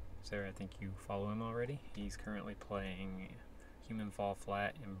 Sarah, I think you follow him already. He's currently playing Human Fall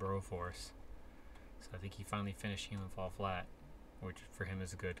Flat and Broforce. So I think he finally finished Human Fall Flat, which for him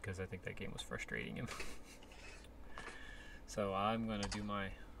is good because I think that game was frustrating him. So I'm going to do my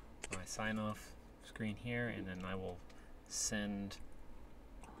sign off screen here, and then I will send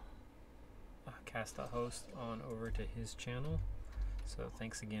cast a host on over to his channel. So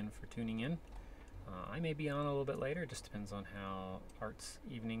thanks again for tuning in. I may be on a little bit later. It just depends on how Art's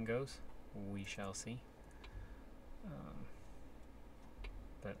evening goes. We shall see.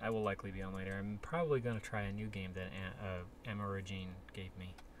 But I will likely be on later. I'm probably going to try a new game that Emma Regine gave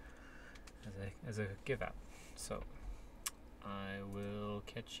me as a give out. So I will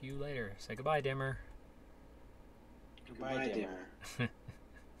catch you later. Say goodbye, Dimmer. Goodbye, Dimmer.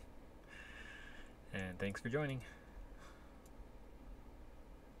 And thanks for joining.